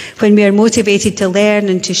 When we are motivated to learn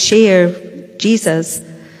and to share Jesus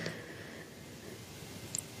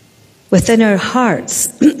within our hearts,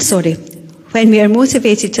 when we are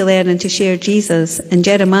motivated to learn and to share Jesus, in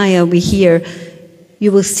Jeremiah we hear,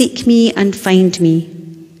 "You will seek me and find me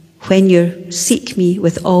when you seek me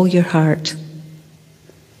with all your heart."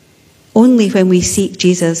 Only when we seek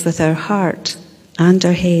Jesus with our heart and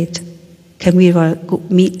our head can we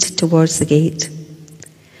meet towards the gate.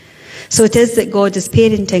 So it is that God is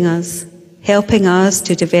parenting us, helping us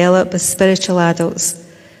to develop as spiritual adults,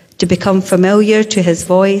 to become familiar to his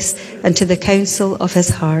voice and to the counsel of his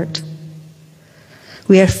heart.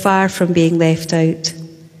 We are far from being left out.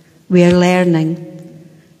 We are learning.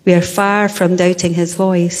 We are far from doubting his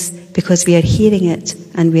voice because we are hearing it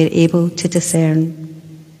and we are able to discern.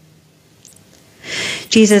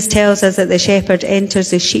 Jesus tells us that the shepherd enters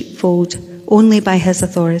the sheepfold only by his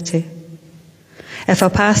authority. If a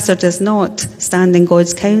pastor does not stand in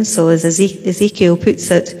God's counsel, as Ezekiel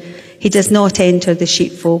puts it, he does not enter the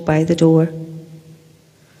sheepfold by the door.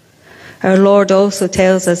 Our Lord also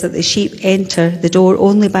tells us that the sheep enter the door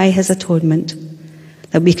only by his atonement,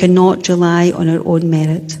 that we cannot rely on our own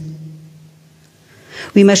merit.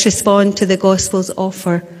 We must respond to the gospel's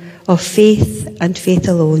offer of faith and faith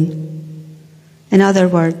alone. In other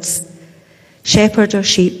words, shepherd or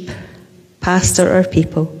sheep, pastor or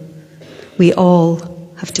people, we all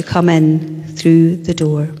have to come in through the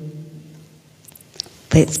door.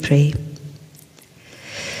 Let's pray.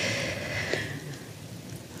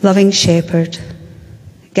 Loving shepherd,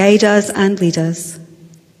 guide us and lead us.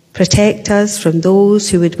 Protect us from those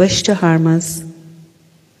who would wish to harm us.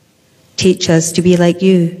 Teach us to be like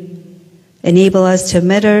you. Enable us to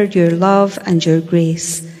mirror your love and your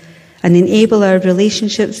grace, and enable our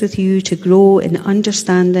relationships with you to grow in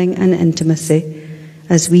understanding and intimacy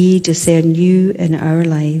as we discern you in our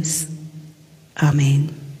lives. Amen.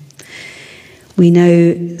 We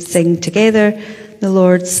now sing together, "The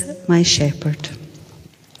Lord's my shepherd."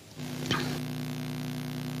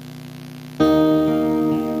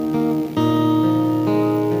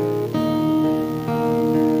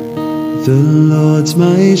 The Lord's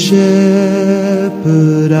my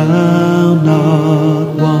shepherd, I'll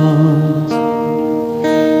not want.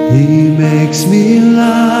 He makes me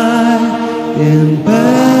lie in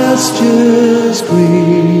pastures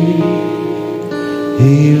green.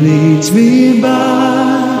 He leads me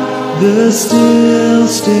by the still,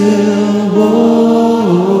 still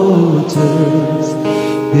waters.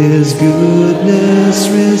 His goodness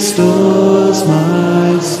restores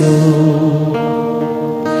my soul.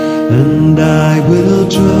 And I will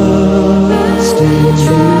trust in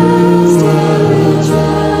you.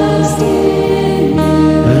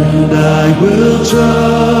 And I will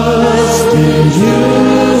trust in you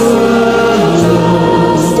alone.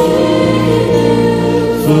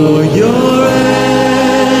 For your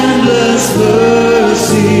endless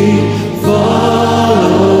mercy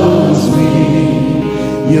follows me.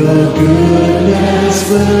 Your goodness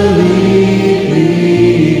will lead me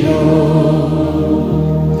home.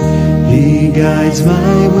 He guides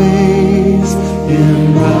my ways in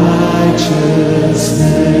righteousness,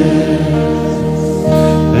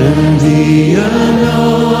 and he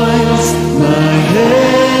anoints my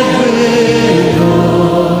head with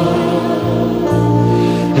oil,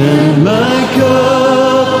 and my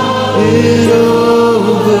cup it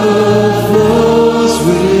overflows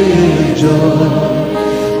with joy.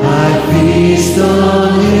 I feast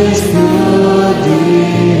on his pure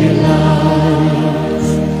delight,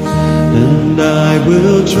 and I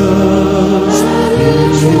will trust in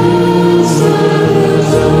you alone.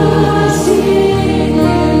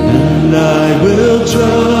 And I will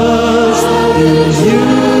trust in you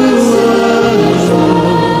alone.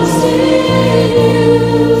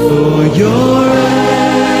 For your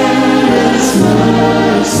endless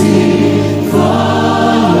mercy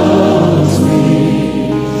follows me.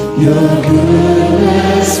 Your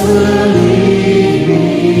goodness will lead me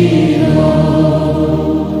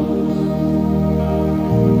home.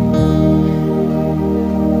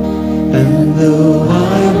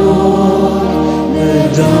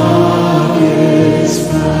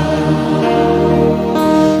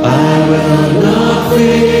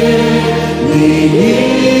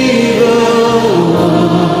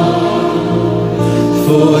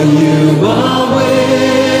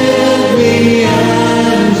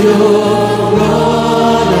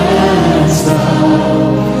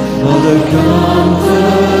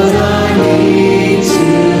 comfort I need to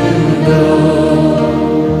know,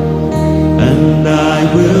 and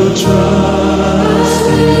I will trust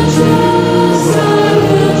in you,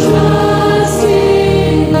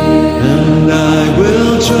 and I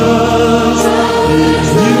will trust in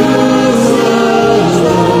you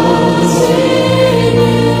alone,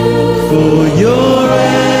 for your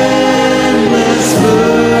endless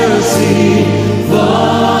mercy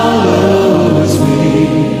follows me.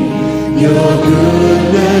 Your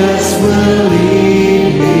goodness will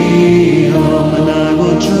lead me home, and I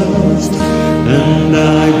will trust, and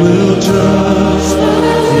I will trust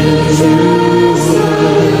in you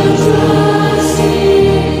alone,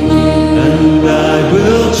 and I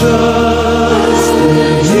will trust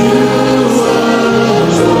in you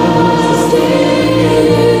alone,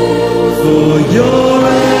 for your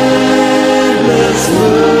endless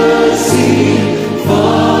mercy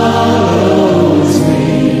follows me.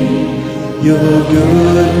 Your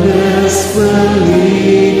goodness will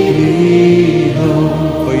lead me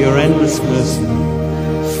home. For your endless mercy.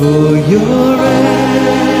 For your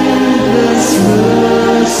endless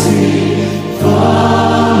mercy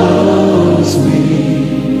follows me.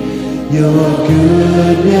 Your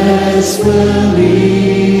goodness will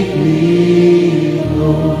lead me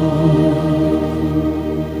home.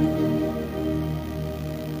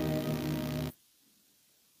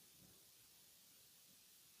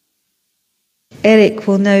 Eric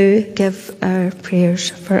will now give our prayers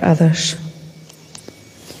for others.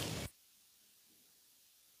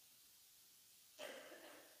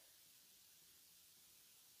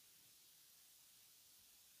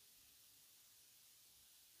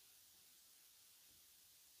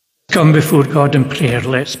 Come before God in prayer.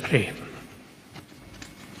 Let's pray.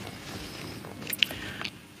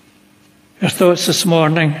 Our thoughts this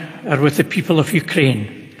morning are with the people of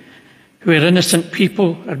Ukraine, where innocent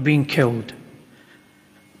people are being killed.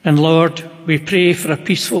 And Lord, we pray for a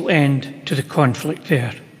peaceful end to the conflict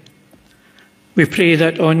there. We pray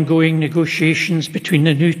that ongoing negotiations between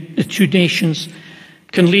the two nations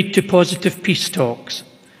can lead to positive peace talks,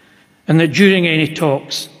 and that during any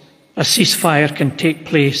talks, a ceasefire can take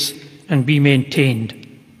place and be maintained.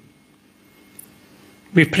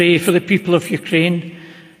 We pray for the people of Ukraine,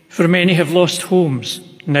 for many have lost homes,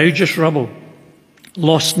 now just rubble,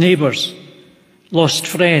 lost neighbours, lost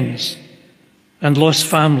friends, and lost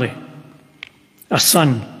family, a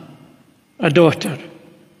son, a daughter,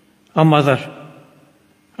 a mother,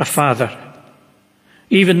 a father,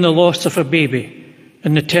 even the loss of a baby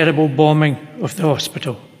in the terrible bombing of the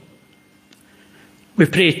hospital. We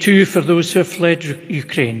pray too for those who have fled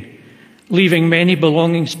Ukraine, leaving many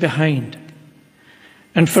belongings behind,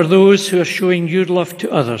 and for those who are showing your love to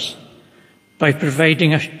others by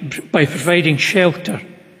providing shelter,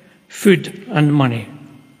 food and money.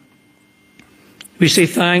 We say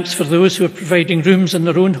thanks for those who are providing rooms in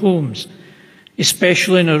their own homes,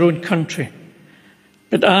 especially in our own country,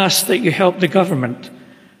 but ask that you help the government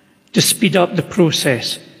to speed up the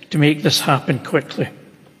process to make this happen quickly.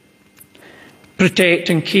 Protect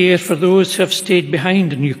and care for those who have stayed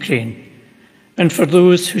behind in Ukraine, and for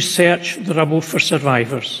those who search the rubble for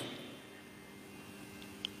survivors.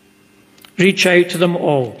 Reach out to them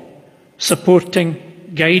all,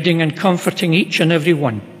 supporting, guiding and comforting each and every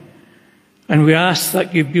one. And we ask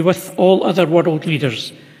that you be with all other world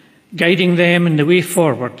leaders, guiding them in the way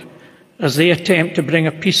forward as they attempt to bring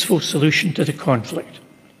a peaceful solution to the conflict.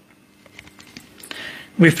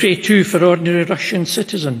 We pray too for ordinary Russian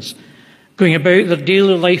citizens, going about their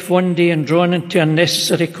daily life one day and drawn into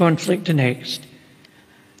unnecessary conflict the next.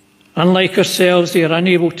 Unlike ourselves, they are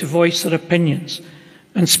unable to voice their opinions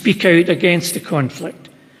and speak out against the conflict,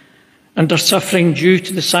 and are suffering due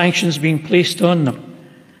to the sanctions being placed on them,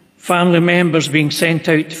 family members being sent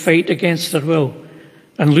out to fight against their will,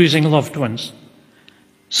 and losing loved ones.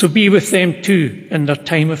 So be with them too in their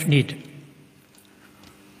time of need.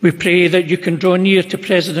 We pray that you can draw near to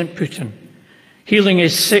President Putin, healing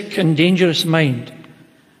his sick and dangerous mind,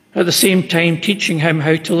 at the same time teaching him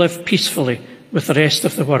how to live peacefully with the rest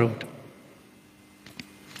of the world.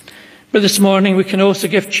 But this morning we can also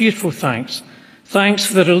give cheerful thanks. Thanks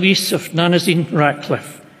for the release of Nanazine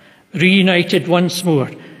Ratcliffe, reunited once more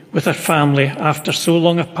with her family after so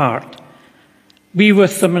long apart. Be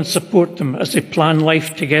with them and support them as they plan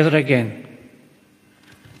life together again.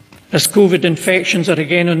 As COVID infections are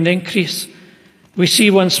again on the increase, we see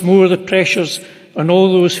once more the pressures on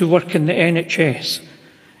all those who work in the NHS,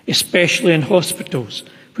 especially in hospitals,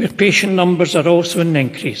 where patient numbers are also on the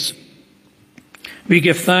increase. We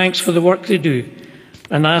give thanks for the work they do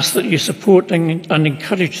and ask that you support and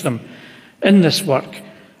encourage them in this work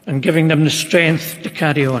and giving them the strength to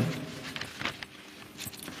carry on.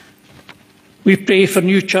 We pray for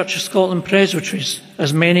new Church of Scotland presbyteries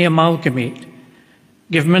as many amalgamate.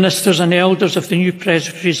 Give ministers and elders of the new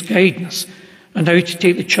presbyteries guidance on how to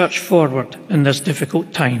take the church forward in this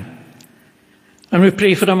difficult time. And we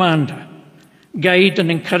pray for Amanda. Guide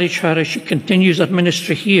and encourage her as she continues her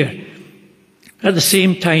ministry here. At the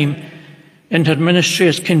same time, in her ministry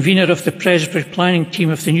as convener of the presbytery planning team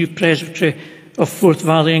of the new presbytery of Forth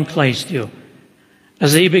Valley and Clydesdale,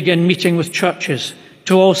 as they begin meeting with churches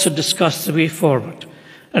to also discuss the way forward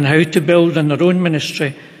and how to build on their own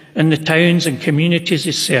ministry in the towns and communities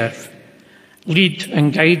they serve. Lead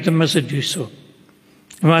and guide them as they do so.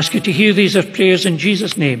 We ask you to hear these our prayers in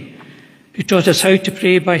Jesus' name, who taught us how to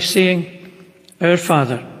pray by saying, Our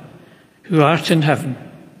Father, who art in heaven,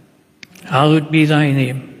 hallowed be thy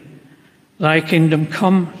name. Thy kingdom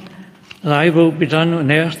come, thy will be done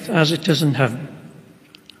on earth as it is in heaven.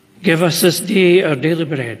 Give us this day our daily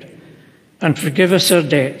bread, and forgive us our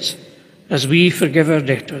debts, as we forgive our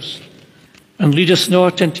debtors. And lead us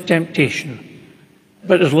not into temptation,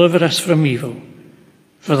 but deliver us from evil.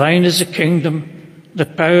 For thine is the kingdom, the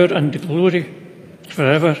power, and the glory,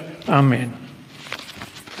 forever. Amen.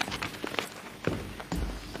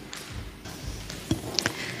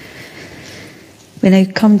 We now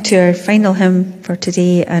come to our final hymn for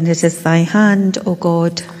today, and it is Thy Hand, O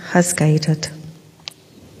God, has guided.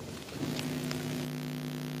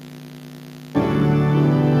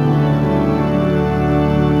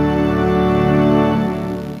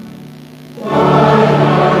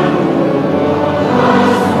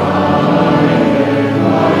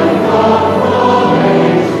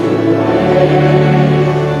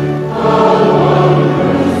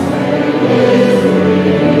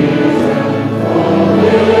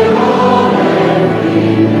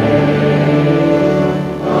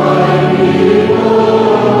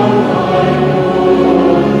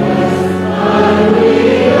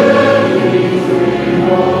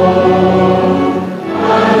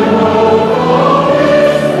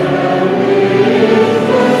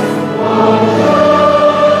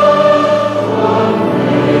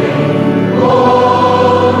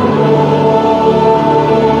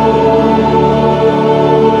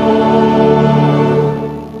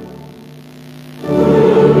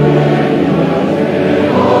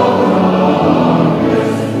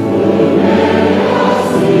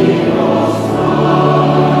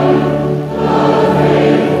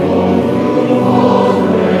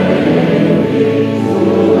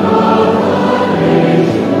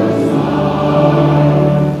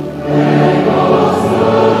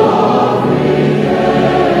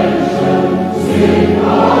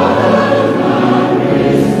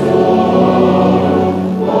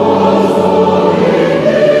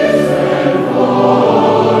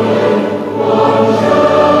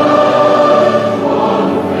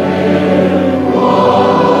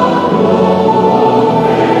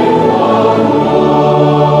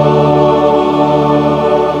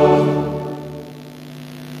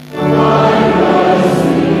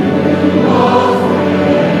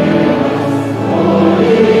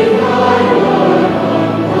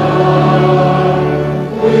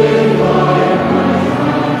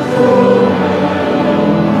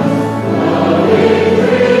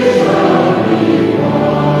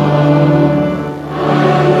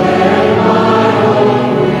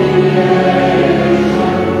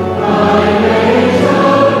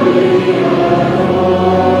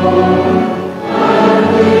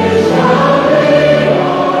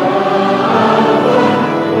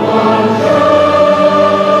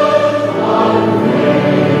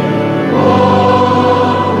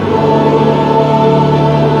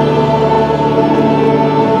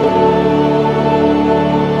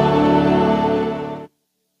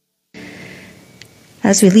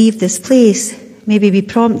 As we leave this place, may we be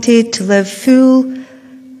prompted to live full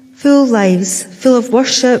lives, full of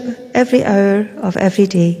worship every hour of every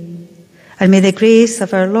day. And may the grace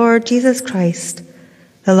of our Lord Jesus Christ,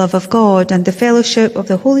 the love of God, and the fellowship of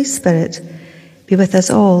the Holy Spirit be with us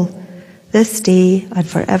all this day and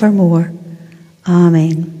forevermore.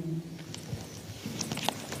 Amen.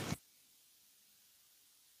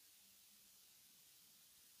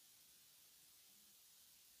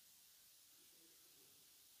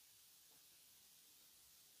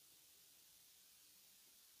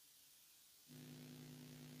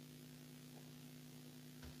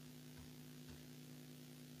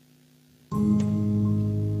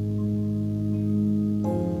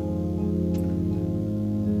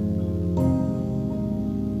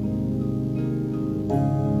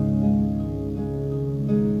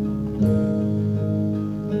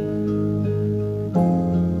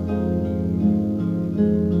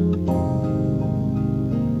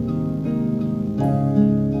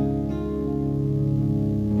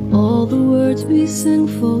 the words we sing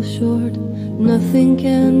fall short. Nothing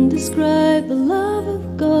can describe the love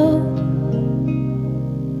of God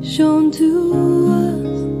shown to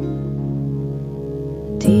us.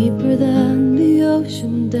 Deeper than the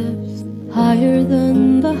ocean depths, higher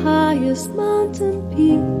than the highest mountain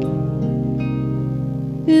peak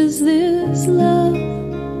is this love.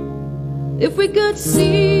 If we could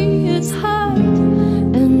see its height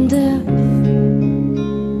and depth,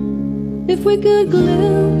 if we could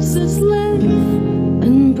glimpse its length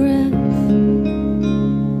and breadth,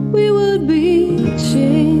 we would be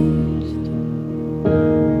changed.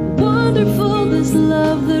 Wonderful this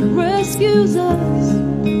love that rescues us.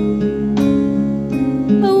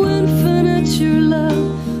 How infinite your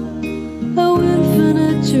love, how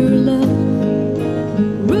infinite your love,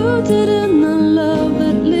 rooted in the love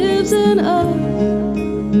that lives in us.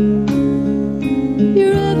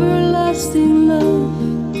 Your everlasting love,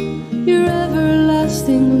 your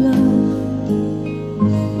everlasting love.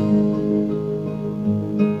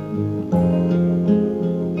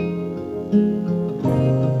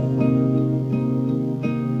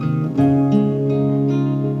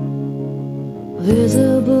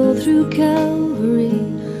 Visible through Calvary,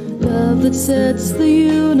 love that sets the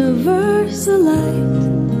universe alight,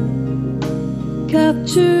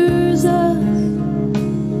 captures us.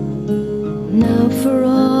 Now for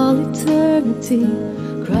all eternity,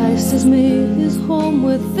 Christ has made his home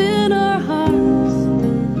within our hearts.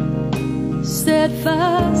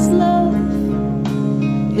 Steadfast love.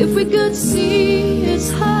 If we could see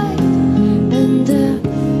its height and depth,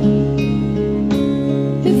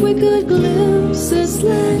 if we could glimpse its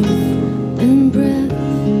length and breadth,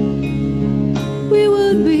 we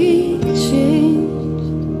would be changed.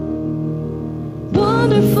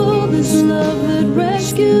 Wonderful this love that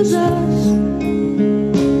rescues us.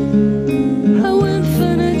 How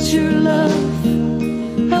infinite your love,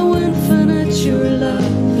 how infinite your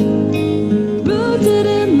love, rooted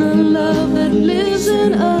in the love that lives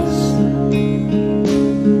in us.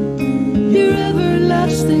 Your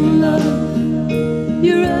everlasting love,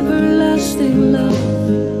 your everlasting love.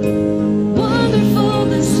 Wonderful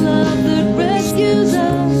this love that rescues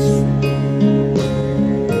us.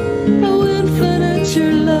 How infinite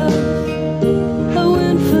your love, how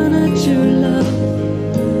infinite your love,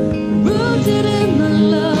 rooted in the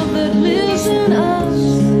love that lives in us.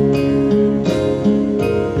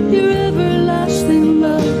 Your everlasting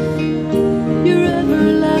love, your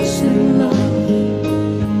everlasting love.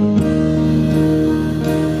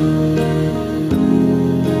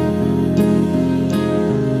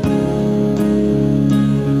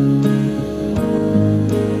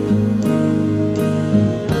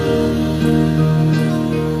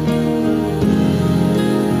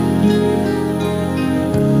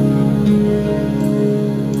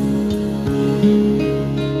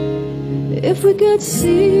 If we could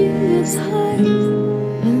see its height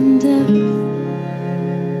and depth,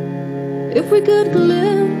 if we could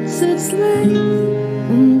glimpse its length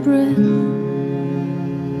and breadth,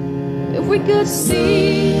 if we could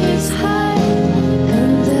see its height